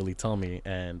legally tell me,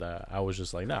 and I was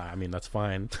just like, nah, I mean, that's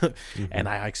fine. And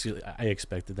I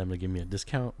expected them to give me a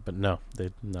discount, but no,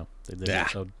 they didn't. Yeah.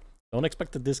 So don't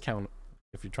expect a discount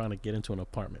if you're trying to get into an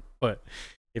apartment. But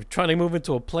if you're trying to move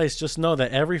into a place, just know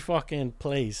that every fucking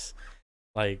place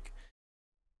like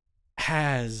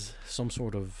has some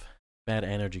sort of bad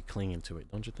energy clinging to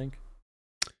it, don't you think?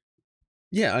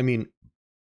 Yeah, I mean,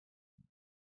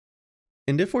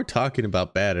 and if we're talking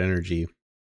about bad energy,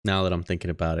 now that I'm thinking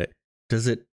about it, does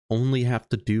it only have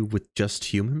to do with just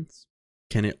humans?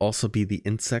 Can it also be the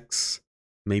insects?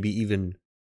 Maybe even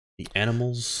the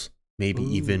animals? Maybe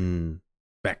even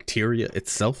bacteria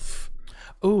itself?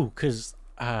 Oh, because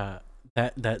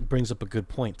that brings up a good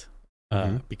point.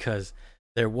 Because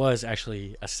there was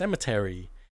actually a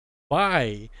cemetery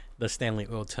by the Stanley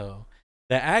Hotel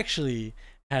that actually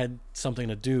had something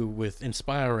to do with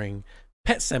inspiring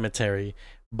Pet Sematary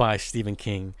by Stephen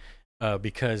King.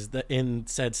 Because in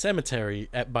said cemetery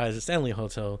by the Stanley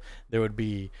Hotel, there would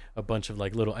be a bunch of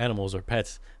like little animals or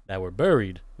pets that were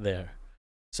buried there.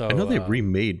 So I know they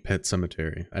remade Pet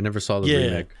Sematary. I never saw the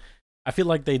remake. I feel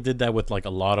like they did that with like a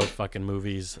lot of fucking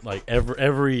movies. Like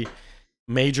every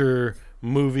major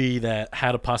movie that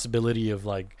had a possibility of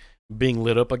like being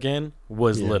lit up again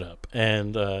was lit up,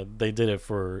 and they did it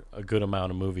for a good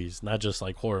amount of movies, not just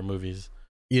like horror movies.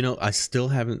 I still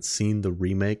haven't seen the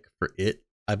remake for it.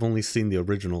 I've only seen the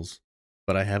originals,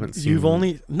 but I haven't seen. You've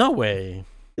only no way.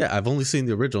 Yeah, I've only seen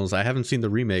the originals. I haven't seen the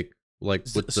remake, like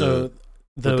with the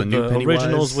new Pennywise.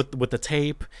 Originals with the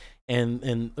tape,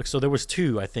 and so there was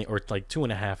two, I think, or like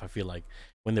 2.5. I feel like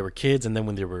when they were kids, and then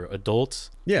when they were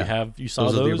adults. Yeah, you saw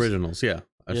those are the originals. Yeah,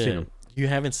 I've seen them. You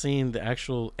haven't seen the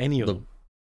actual any of them,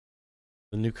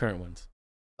 the new current ones.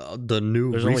 The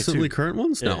new recently current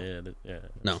ones? No,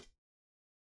 no.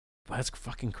 That's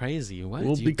fucking crazy. What?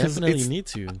 Well, You definitely need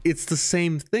to. It's the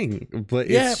same thing,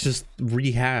 but it's just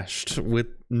rehashed with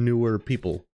newer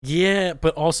people. Yeah,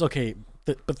 but also, okay,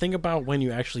 but think about when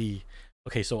you actually,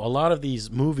 okay, so a lot of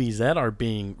these movies that are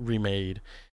being remade,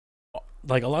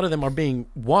 like a lot of them are being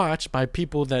watched by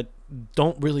people that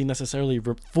don't really necessarily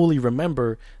fully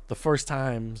remember the first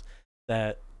times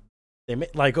that they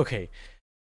made. Like, okay,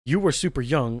 you were super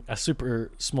young, a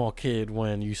super small kid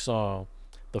when you saw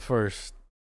the first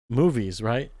movies,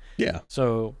 right? Yeah.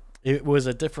 So it was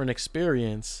a different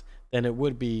experience than it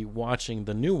would be watching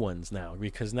the new ones now,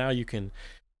 because now you can,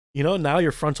 now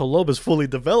your frontal lobe is fully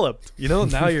developed.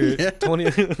 Now you're 20,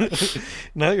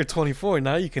 now you're 24.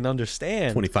 Now you can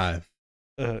understand. 25.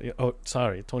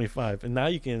 25, and now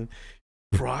you can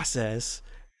process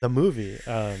the movie.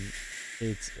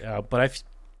 But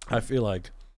I feel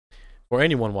like for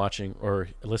anyone watching or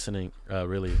listening,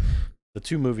 really, the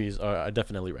two movies I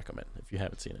definitely recommend if you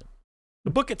haven't seen it.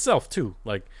 The book itself too,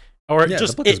 like, or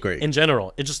just the book it is great. In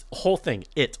general. It's just the whole thing.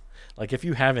 Like, if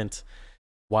you haven't,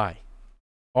 why?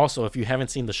 Also, if you haven't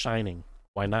seen The Shining,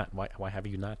 why not? Why have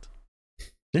you not?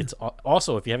 Yeah. It's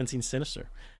also, if you haven't seen Sinister,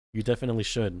 you definitely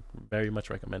should. Very much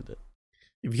recommend it.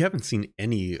 If you haven't seen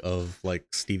any of like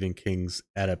Stephen King's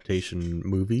adaptation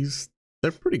movies,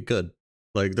 they're pretty good.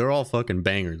 Like, they're all fucking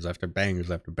bangers after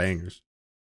bangers after bangers.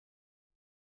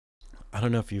 I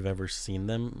don't know if you've ever seen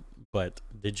them, but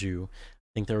did you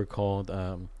think they were called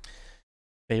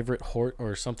Favorite Horror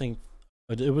or something?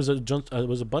 It was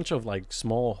a bunch of like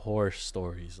small horror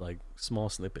stories, like small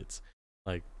snippets,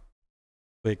 like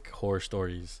quick horror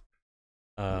stories.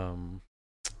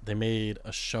 They made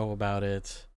a show about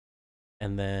it,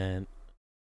 and then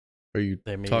are you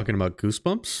talking about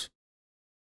Goosebumps?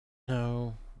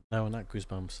 No, No, not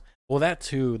Goosebumps. Well, that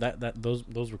too.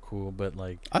 Those were cool, but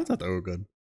like I thought they were good.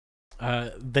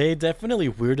 they definitely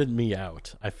weirded me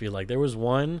out. I feel like there was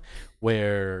one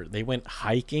where they went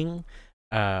hiking,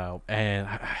 and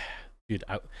dude,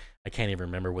 I can't even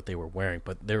remember what they were wearing,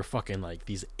 but they were fucking like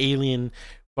these alien,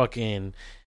 fucking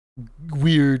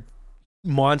weird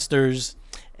monsters,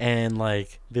 and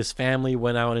like this family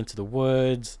went out into the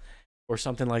woods or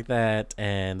something like that,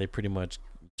 and they pretty much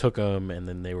took them, and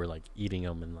then they were like eating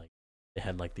them, and like they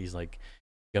had like these like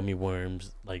gummy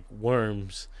worms,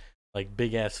 like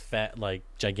big ass fat like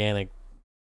gigantic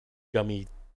gummy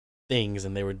things,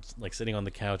 and they were like sitting on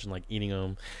the couch and like eating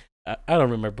them. I don't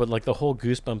remember, but like the whole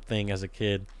Goosebump thing as a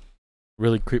kid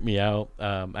really creeped me out.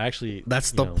 Actually,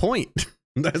 That's the point.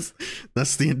 That's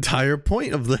the entire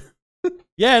point of the.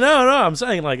 Yeah, no, I'm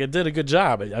saying like it did a good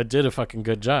job. I did a fucking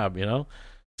good job, you know.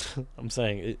 I'm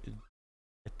saying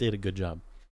it did a good job.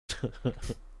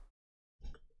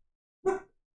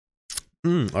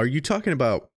 Are you talking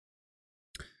about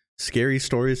scary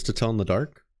stories to tell in the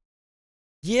dark?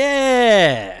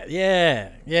 Yeah.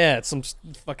 It's some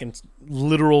fucking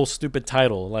literal stupid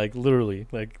title, like literally,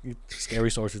 like scary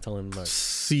stories to tell in the dark.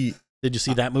 See, Did you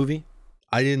see that movie?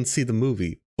 I didn't see the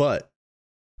movie, but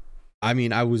I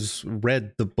mean, I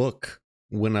read the book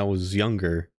when I was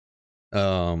younger.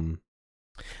 Like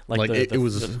it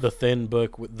was the thin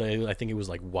book with I think it was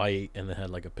like white, and it had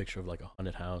like a picture of like a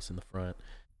haunted house in the front,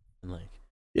 and like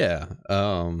yeah.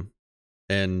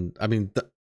 And I mean,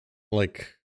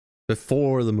 like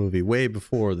before the movie, way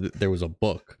before there was a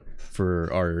book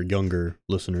for our younger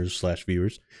listeners /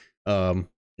 viewers.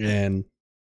 And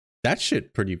that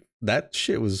shit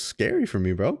was scary for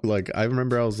me, bro. Like I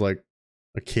remember I was like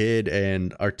a kid,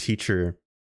 and our teacher,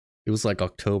 it was like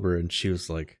October, and she was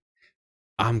like,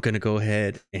 I'm gonna go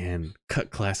ahead and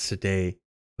cut class today,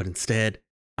 but instead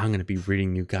I'm gonna be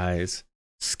reading you guys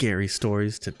scary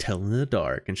stories to tell in the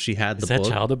dark. And she had the book. Is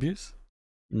that child abuse?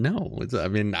 No, I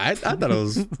mean, I thought it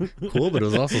was cool, but it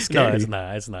was also scary.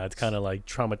 No, it's not. It's kind of like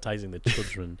traumatizing the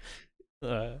children.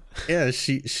 Yeah,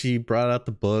 she brought out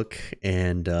the book,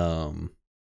 and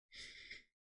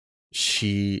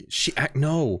she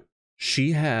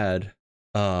had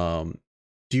do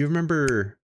you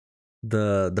remember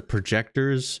the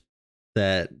projectors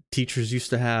that teachers used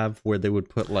to have, where they would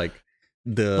put like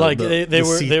they were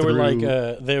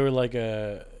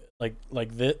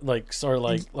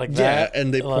that,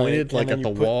 and they pointed like at the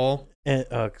wall, and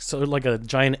so like a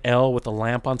giant L with a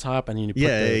lamp on top, and you put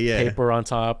paper on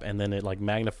top, and then it like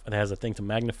it has a thing to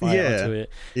magnify onto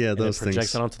it, and those it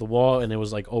projects it onto the wall, and it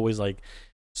was like always like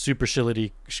super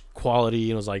shitty quality,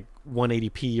 and it was like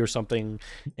 180p or something,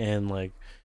 and like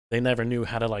they never knew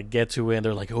how to like get to it, and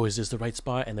they're like, oh, is this the right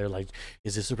spot? And they're like,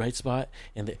 is this the right spot?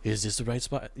 And is this the right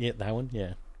spot? Yeah, that one.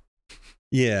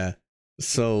 Yeah.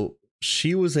 So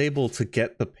she was able to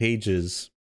get the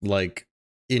pages like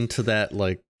into that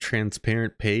like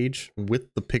transparent page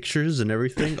with the pictures and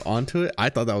everything onto it. I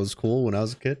thought that was cool when I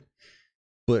was a kid,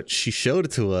 but she showed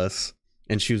it to us,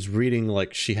 and she was reading,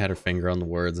 like she had her finger on the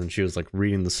words, and she was like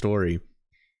reading the story,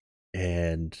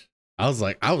 and I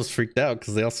was freaked out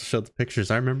because they also showed the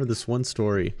pictures. I remember this one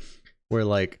story where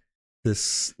like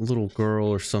this little girl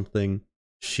or something,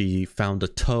 she found a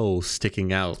toe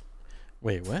sticking out.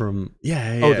 Wait, what?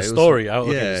 The story.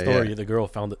 The story. Yeah.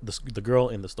 The girl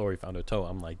in the story found a toe.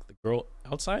 I'm like, the girl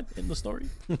outside in the story.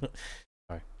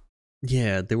 Sorry.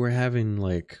 Yeah, they were having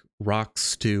like rock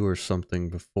stew or something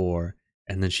before,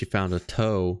 and then she found a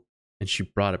toe, and she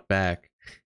brought it back,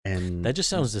 and that just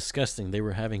sounds disgusting. They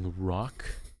were having rock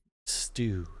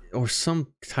stew or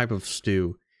some type of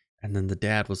stew, and then the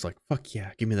dad was like, fuck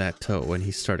yeah, give me that toe, and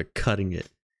he started cutting it,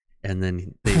 and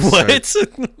then they started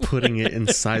putting it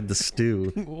inside the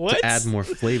stew to add more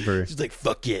flavor. She's like,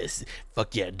 fuck yes,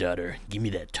 fuck yeah, daughter, give me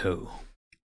that toe.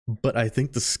 But I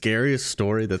think the scariest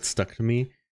story that stuck to me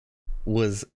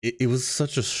was it was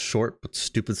such a short but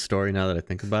stupid story now that I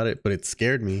think about it, but it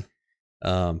scared me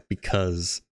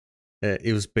because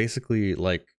it was basically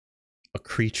like a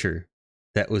creature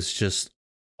that was just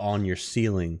on your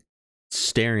ceiling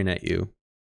staring at you,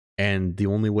 and the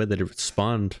only way that it would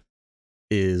respond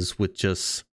is with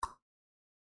just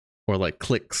or like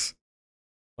clicks,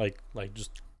 like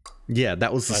just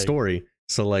that was the story.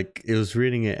 So like it was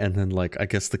reading it, and then like I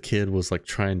guess the kid was like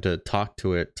trying to talk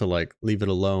to it to like leave it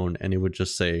alone, and it would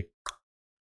just say,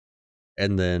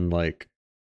 and then like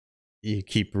you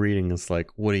keep reading, it's like,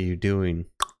 what are you doing?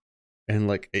 And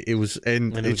like it was,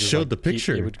 and it showed like, the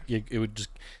picture. It would just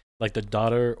like the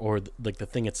daughter or like the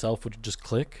thing itself would just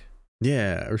click.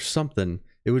 Yeah, or something.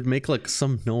 It would make like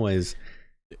some noise,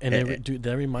 And dude,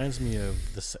 that reminds me of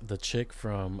the chick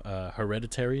from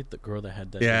Hereditary, the girl that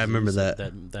had that. Yeah, I remember that.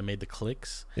 That made the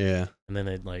clicks. Yeah. And then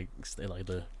it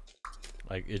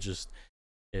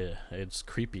it's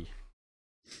creepy.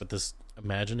 But this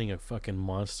imagining a fucking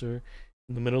monster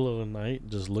in the middle of the night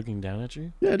just looking down at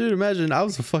you. Yeah, dude, imagine I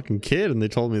was a fucking kid and they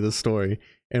told me this story.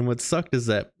 And what sucked is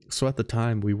that, so at the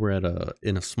time we were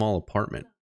in a small apartment,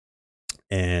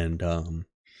 and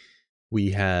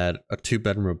we had a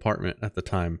 2-bedroom apartment at the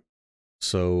time.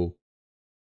 So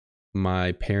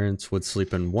my parents would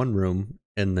sleep in one room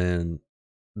and then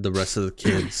the rest of the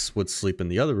kids would sleep in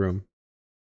the other room.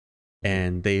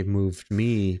 And they moved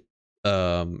me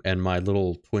and my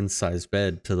little twin-size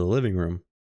bed to the living room.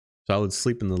 So I would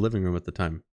sleep in the living room at the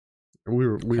time. We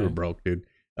were broke, dude.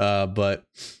 But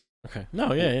okay.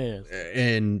 No, yeah.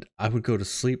 And I would go to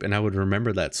sleep and I would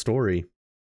remember that story.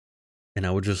 And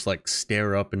I would just like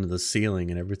stare up into the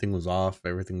ceiling and everything was off.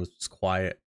 Everything was just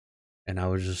quiet. And I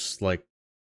would just like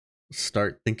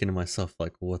start thinking to myself,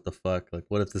 like, what the fuck? Like,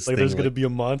 what if this thing, there's gonna be a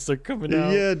monster coming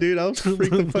out? Yeah, dude, I was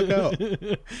freaking the fuck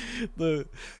out.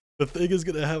 The thing is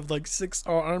gonna have like 6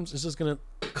 arms. It's just gonna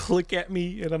click at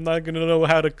me, and I'm not gonna know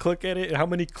how to click at it, how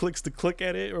many clicks to click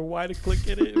at it, or why to click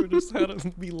at it, or just how to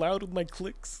be loud with my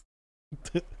clicks.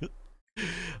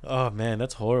 Oh man,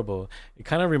 that's horrible. It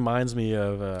kind of reminds me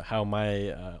of how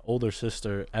my older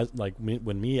sister,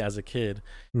 when me as a kid,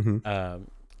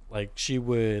 like she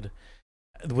would,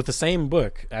 with the same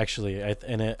book actually,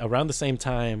 around the same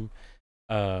time,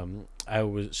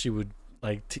 she would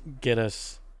like get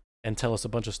us and tell us a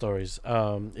bunch of stories.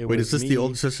 Wait, is this the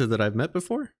older sister that I've met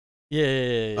before?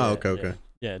 Yeah. Oh, okay.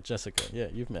 Yeah, Jessica. Yeah,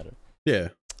 you've met her. Yeah.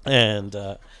 And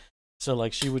so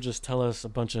like she would just tell us a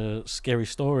bunch of scary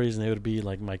stories, and they would be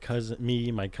like my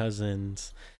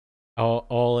cousins,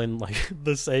 all in like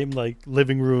the same like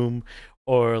living room,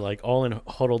 or like all in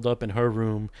huddled up in her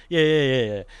room.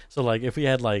 Yeah. So like if we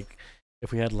had like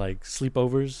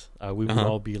sleepovers, we would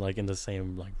all be like in the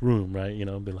same like room, right? You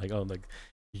know, be like, oh, like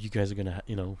you guys are gonna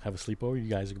have a sleepover. You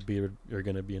guys are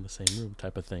gonna be in the same room,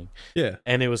 type of thing. Yeah.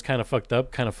 And it was kind of fucked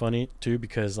up, kind of funny too,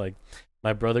 because like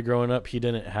my brother growing up, he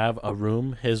didn't have a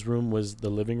room. His room was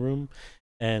the living room,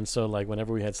 and so like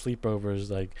whenever we had sleepovers,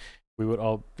 like we would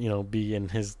all be in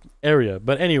his area.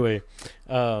 But anyway,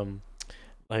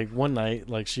 like one night,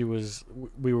 like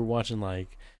we were watching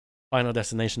like Final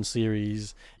Destination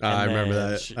series. I remember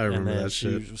that. I remember that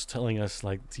shit. She was telling us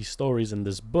like these stories in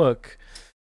this book,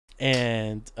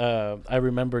 and I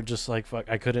remember just like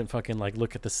I couldn't fucking like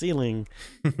look at the ceiling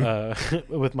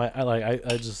with my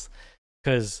I just,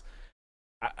 because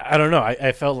I don't know,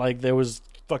 I felt like there was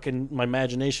fucking, my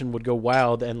imagination would go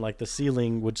wild, and like the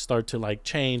ceiling would start to like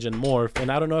change and morph.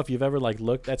 And I don't know if you've ever like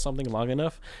looked at something long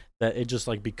enough that it just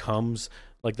like becomes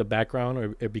like the background,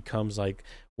 or it becomes like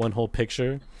one whole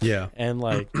picture. Yeah. And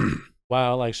like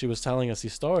while like she was telling us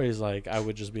these stories, like I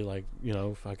would just be like,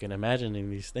 fucking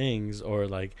imagining these things, or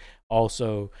like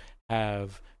also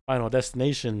have Final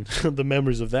Destination, the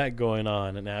memories of that going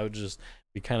on, and I would just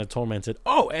be kind of tormented.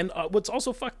 Oh, and what's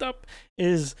also fucked up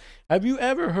is, have you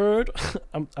ever heard?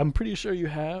 I'm pretty sure you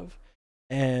have,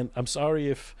 and I'm sorry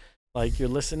if like you're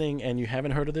listening and you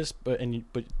haven't heard of this, but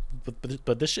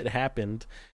this shit happened,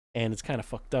 and it's kind of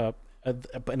fucked up.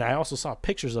 And I also saw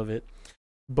pictures of it,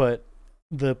 but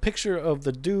the picture of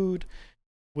the dude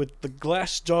with the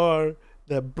glass jar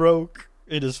that broke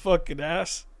in his fucking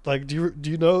ass. Like, do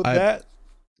you know that?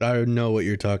 I know what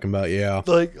you're talking about, yeah.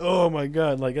 Like, oh my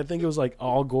god, like I think it was like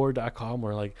allgore.com,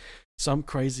 or like some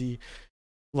crazy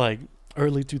like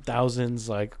early 2000s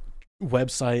like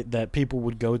website that people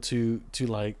would go to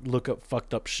like look up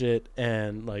fucked up shit,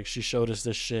 and like she showed us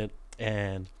this shit.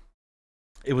 And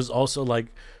it was also like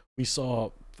we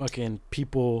saw fucking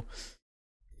people,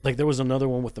 like there was another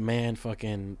one with the man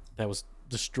fucking that was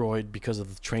destroyed because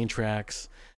of the train tracks.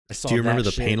 I saw. Do you remember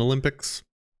the shit. Pain Olympics?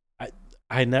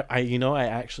 I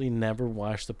actually never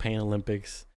watched the Pain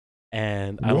Olympics,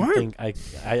 and I don't think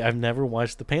I've never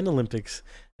watched the Pain Olympics,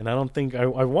 and I don't think I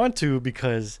want to,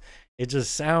 because it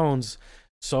just sounds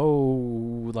so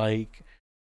like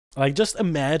just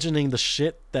imagining the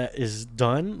shit that is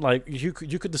done. Like you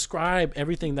could describe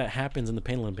everything that happens in the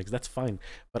Pain Olympics, that's fine,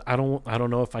 but I don't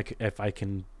know if I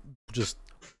can just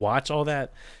watch all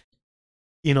that,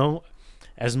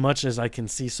 as much as I can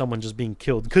see someone just being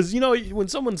killed. Because when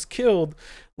someone's killed,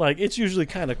 like it's usually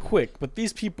kind of quick, but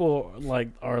these people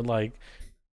are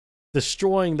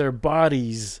destroying their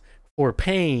bodies for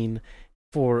pain,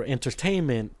 for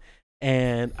entertainment,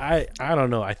 and I don't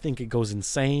know, I think it goes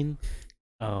insane.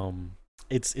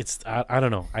 It's I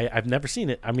don't know, I've never seen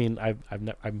it. I mean,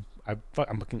 I'm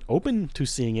fucking open to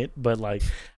seeing it, but like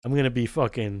I'm gonna be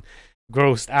fucking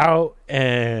grossed out,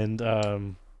 and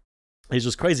it's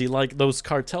just crazy. Like those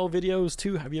cartel videos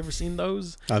too. Have you ever seen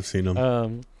those? I've seen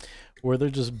them. Where they're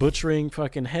just butchering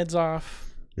fucking heads off.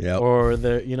 Yeah. Or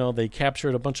they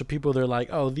captured a bunch of people. They're like,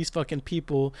 oh, these fucking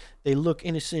people, they look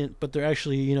innocent, but they're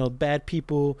actually, bad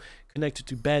people connected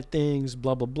to bad things,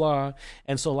 blah, blah, blah.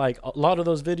 And so, like, a lot of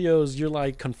those videos, you're,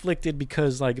 like, conflicted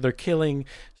because, like, they're killing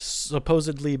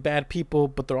supposedly bad people,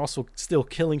 but they're also still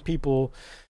killing people.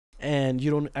 And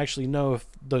you don't actually know if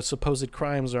the supposed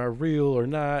crimes are real or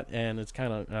not. And it's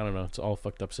kind of, I don't know, it's all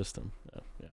fucked up system.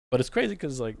 Yeah. But it's crazy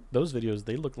because, like, those videos,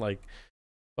 they look like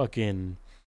fucking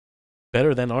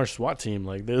better than our SWAT team.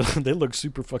 Like they look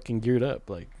super fucking geared up,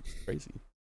 like crazy.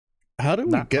 How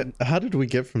did we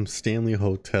get from Stanley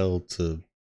Hotel to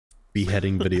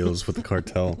beheading videos with the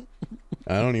cartel?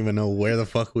 I don't even know where the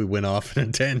fuck we went off in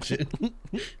a tangent.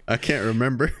 I can't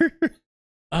remember.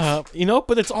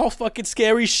 But it's all fucking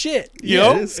scary shit. You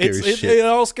Yeah, know, it is scary shit. It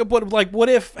all what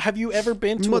if? Have you ever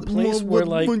been to a place where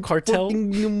like cartel?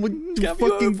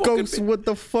 Fucking ghosts. What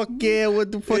the fuck? Yeah,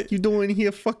 what the fuck you doing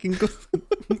here? Fucking ghost.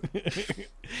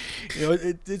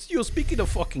 It's speaking of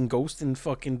fucking ghosts and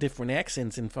fucking different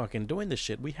accents and fucking doing this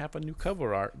shit. We have a new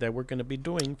cover art that we're gonna be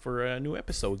doing for new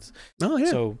episodes. Oh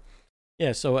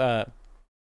yeah. So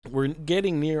we're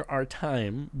getting near our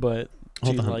time, but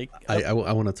hold on. like I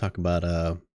want to talk about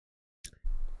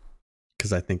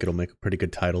because I think it'll make a pretty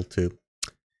good title too.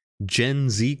 Gen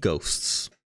Z ghosts.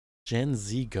 Gen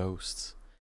Z ghosts.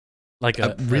 Like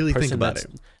really think about it.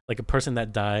 Like a person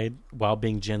that died while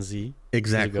being Gen Z.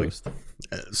 Exactly. Ghost.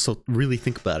 So really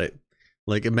think about it.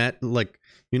 Like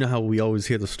you know how we always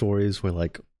hear the stories where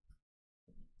like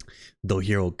they'll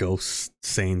hear a ghost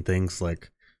saying things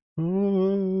like,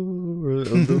 oh, or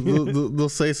they'll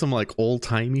say some like old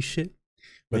timey shit.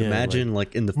 But imagine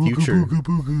like in the future,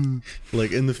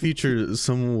 like in the future,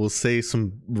 someone will say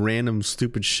some random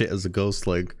stupid shit as a ghost,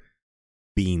 like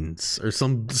beans or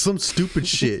some stupid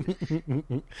shit,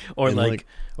 or let's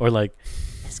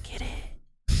get it,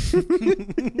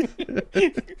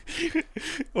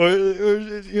 or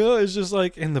it's just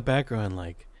like in the background,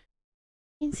 like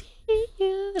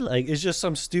it's just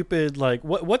some stupid like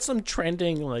what's some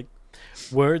trending like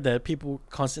word that people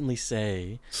constantly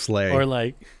say, slay, or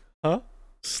like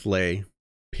slay,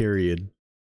 period.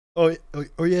 Oh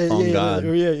yeah, God.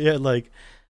 yeah, like,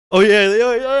 oh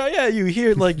yeah, you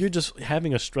hear like you're just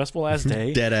having a stressful ass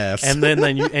day, Dead ass, and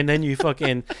then you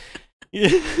fucking,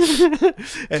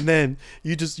 and then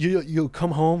you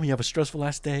come home, you have a stressful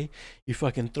ass day, you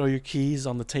fucking throw your keys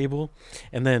on the table,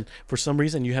 and then for some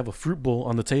reason you have a fruit bowl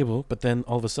on the table, but then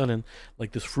all of a sudden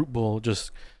like this fruit bowl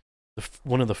just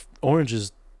one of the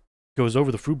oranges goes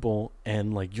over the fruit bowl,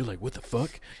 and like you're like, what the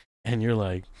fuck? And you're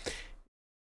like,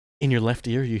 in your left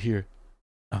ear, you hear,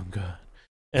 "Oh God,"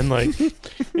 and like,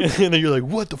 and then you're like,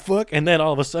 "What the fuck?" And then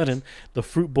all of a sudden, the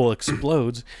fruit bowl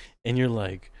explodes, and you're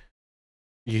like,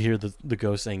 you hear the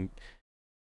ghost saying,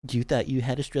 "You thought you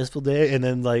had a stressful day," and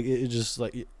then like it just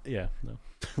like, yeah, no,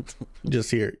 just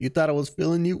hear, "You thought I was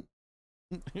feeling you,"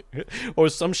 or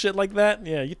some shit like that.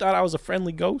 Yeah, you thought I was a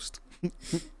friendly ghost.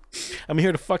 I'm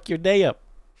here to fuck your day up.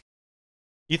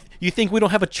 You think we don't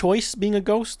have a choice being a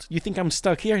ghost? You think I'm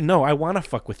stuck here? No, I want to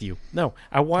fuck with you. No,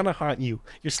 I want to haunt you.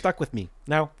 You're stuck with me.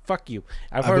 Now, fuck you.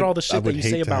 I've heard all the shit that you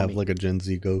say about me. I would hate to have like a Gen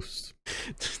Z ghost.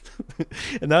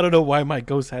 And I don't know why my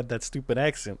ghost had that stupid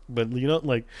accent, but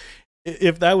like,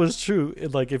 if that was true,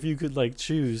 like if you could like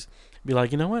choose, be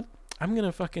like, you know what? I'm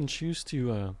gonna fucking choose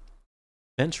to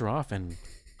venture off and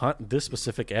hunt this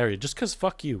specific area just because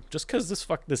fuck you, just because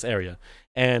fuck this area.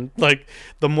 And like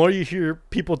the more you hear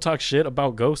people talk shit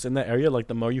about ghosts in that area, like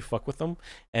the more you fuck with them,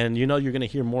 and you're gonna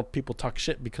hear more people talk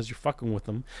shit because you're fucking with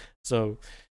them. So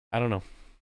I don't know,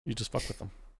 you just fuck with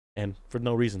them, and for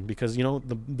no reason, because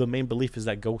the main belief is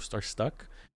that ghosts are stuck.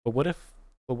 But what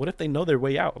if they know their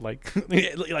way out? Like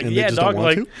yeah, dog,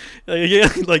 like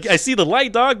yeah, like I see the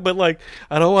light, dog, but like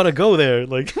I don't want to go there.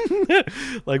 Like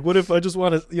like what if I just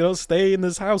want to stay in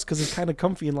this house because it's kind of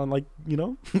comfy, and I'm like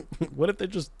what if they're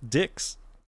just dicks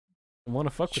and want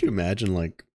to fuck with you? Imagine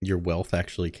like your wealth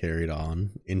actually carried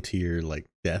on into your like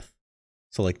death.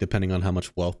 So like depending on how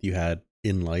much wealth you had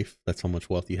in life, that's how much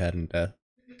wealth you had in death.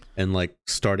 And like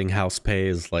starting house pay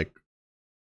is like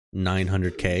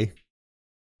 $900K.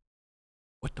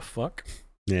 What the fuck?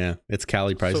 Yeah, it's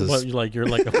Cali prices. So what, you're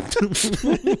like a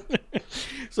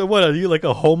so what, are you like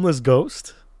a homeless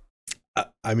ghost?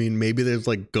 I mean, maybe there's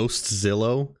like Ghost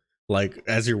Zillow Like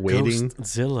as you're waiting, Ghost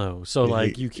Zillow. So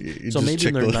like you so just maybe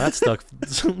check they're not stuck.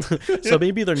 So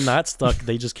maybe they're not stuck.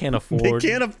 They just can't They afford.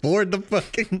 can't afford the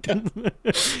fucking.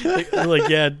 They're like,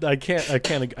 yeah, I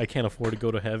can't afford to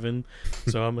go to heaven.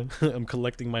 So I'm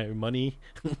collecting my money,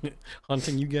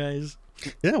 hunting you guys.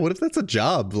 Yeah, what if that's a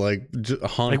job, like a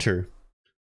haunter?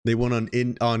 They went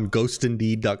on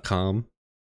ghostindeed.com.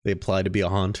 They applied to be a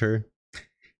haunter,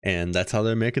 and that's how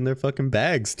they're making their fucking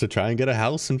bags to try and get a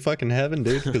house in fucking heaven,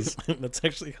 dude. 'Cause, That's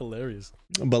actually hilarious.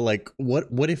 but like,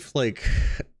 what if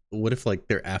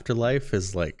their afterlife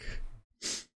is like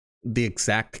the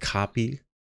exact copy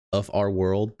of our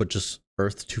world, but just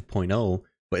Earth 2.0,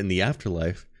 but in the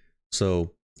afterlife, so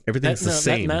everything's the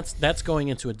same. That's going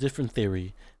into a different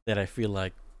theory that I feel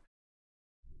like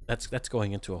that's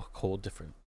going into a whole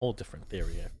different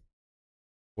theory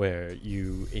where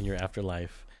you in your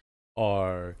afterlife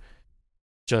are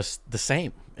just the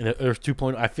same in Earth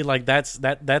 2.0. I feel like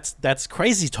that's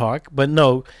crazy talk, but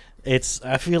no,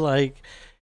 I feel like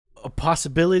a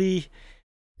possibility.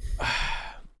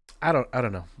 I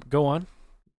don't know. Go on.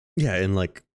 Yeah, and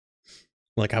like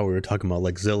how we were talking about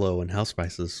like Zillow and house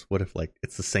prices. What if like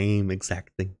it's the same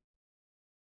exact thing?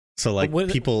 So like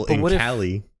people in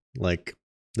Cali, like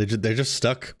they're just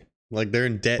stuck. Like they're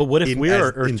in debt. But what if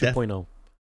we're Earth 2.0?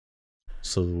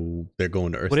 So they're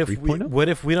going to Earth 3.0? What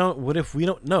if we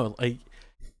don't know? Like,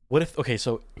 what if? Okay,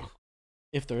 so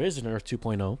if there is an Earth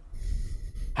 2.0,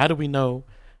 how do we know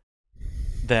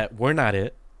that we're not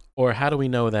it, or how do we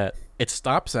know that it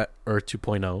stops at Earth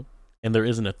 2.0 and there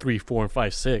isn't a 3, 4, and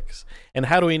 5, 6? And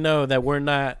how do we know that we're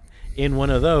not in one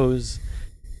of those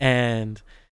and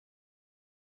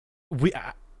we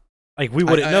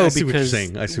wouldn't know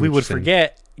because we would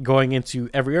forget going into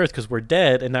every Earth because we're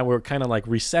dead, and now we're kind of like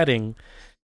resetting.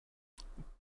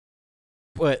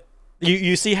 But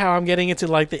you see how I'm getting into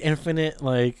like the infinite,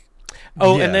 like,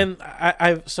 oh, yeah. And then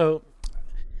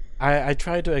I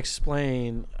tried to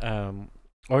explain,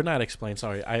 or not explain.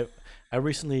 Sorry, I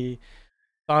recently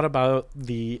thought about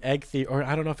the egg theory, or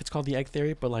I don't know if it's called the egg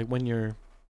theory, but like when you're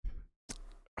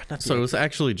so it was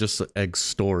actually just an egg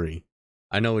story.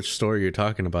 I know which story you're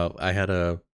talking about. I had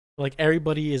like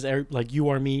everybody is like you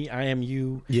are me, I am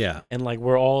you. Yeah. And like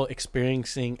we're all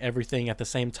experiencing everything at the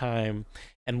same time,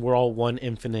 and we're all one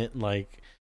infinite like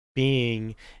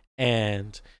being,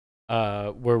 and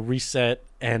we're reset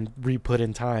and re-put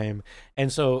in time. And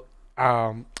so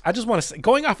I just want to say,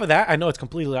 going off of that, I know it's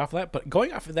completely off of that, but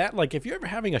going off of that, like if you're ever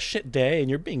having a shit day and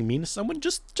you're being mean to someone,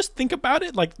 just think about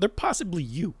it. Like they're possibly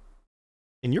you,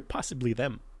 and you're possibly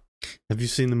them. Have you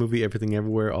seen the movie Everything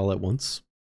Everywhere All at Once?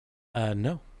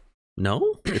 No.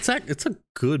 No? It's a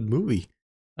good movie.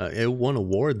 It won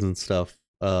awards and stuff.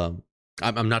 I'm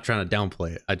not trying to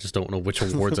downplay it. I just don't know which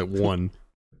awards it won.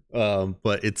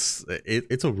 But it's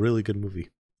a really good movie.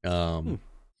 And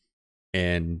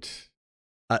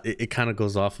it kind of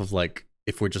goes off of like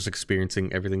if we're just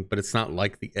experiencing everything, but it's not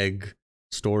like the egg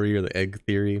story or the egg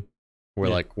theory where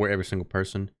like we're every single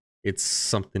person. It's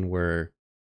something where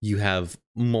you have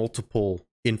multiple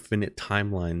infinite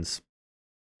timelines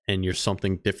and you're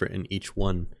something different in each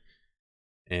one.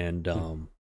 And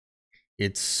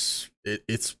it's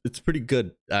pretty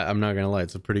good. I'm not gonna lie,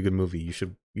 it's a pretty good movie. You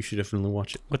should definitely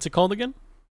watch it. What's it called again?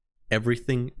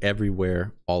 Everything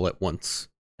Everywhere All at Once.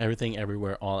 Everything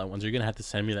Everywhere All at Once. You're gonna have to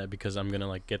send me that because I'm gonna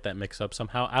like get that mixed up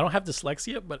somehow. I don't have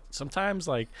dyslexia, but sometimes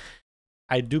like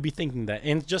I do be thinking that,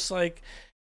 and just like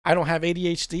I don't have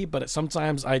ADHD, but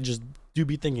sometimes I just do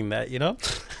be thinking that, you know.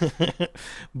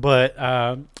 But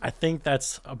I think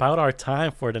that's about our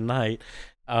time for tonight.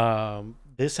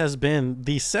 This has been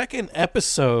the second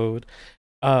episode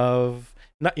of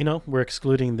not, you know, we're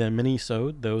excluding the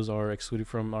mini-sode. Those are excluded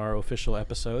from our official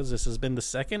episodes. This has been the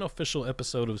second official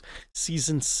episode of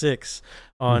season 6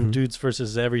 on Dudes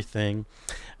versus Everything.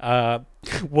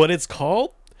 What it's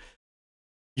called,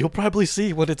 you'll probably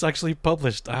see when it's actually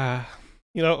published.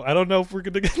 You know, I don't know if we're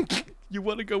gonna. You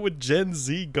want to go with Gen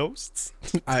Z ghosts?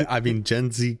 I mean, Gen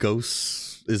Z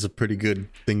ghosts is a pretty good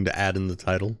thing to add in the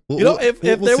title. If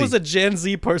there was a Gen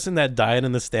Z person that died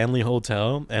in the Stanley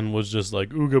Hotel and was just like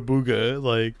ooga booga,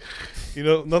 like, you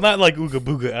know, no, not like ooga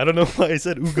booga. I don't know why I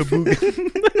said ooga booga.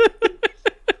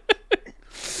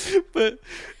 But,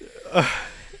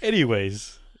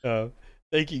 anyways,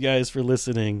 thank you guys for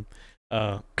listening.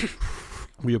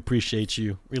 We appreciate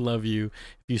you. We love you.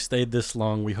 If you stayed this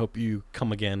long, we hope you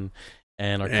come again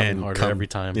and are coming harder every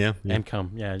time. Yeah. And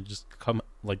come. Yeah, just come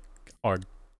like hard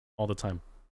all the time.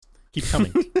 Keep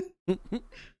coming.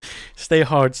 Stay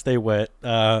hard, stay wet.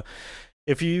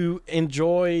 If you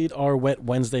enjoyed our Wet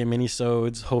Wednesday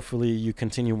minisodes, hopefully you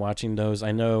continue watching those.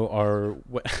 I know our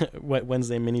Wet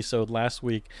Wednesday minisode last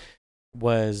week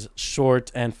was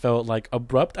short and felt like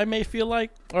abrupt. I may feel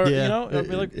like, or Yeah, you know, it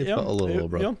felt a little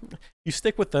abrupt. You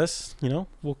stick with us. You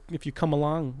know, if you come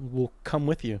along, we'll come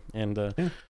with you, and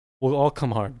we'll all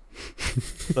come hard.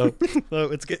 so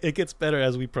it gets better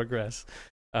as we progress.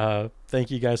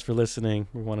 Thank you guys for listening.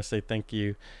 We want to say thank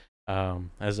you.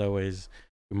 As always,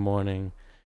 good morning,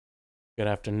 good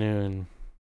afternoon,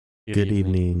 good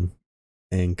evening,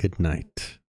 and good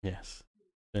night. Yes.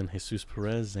 And Jesus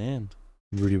Perez and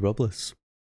Rudy Robles.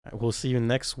 We'll see you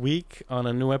next week on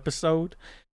a new episode.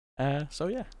 So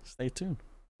yeah, stay tuned.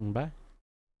 Bye.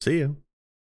 See you.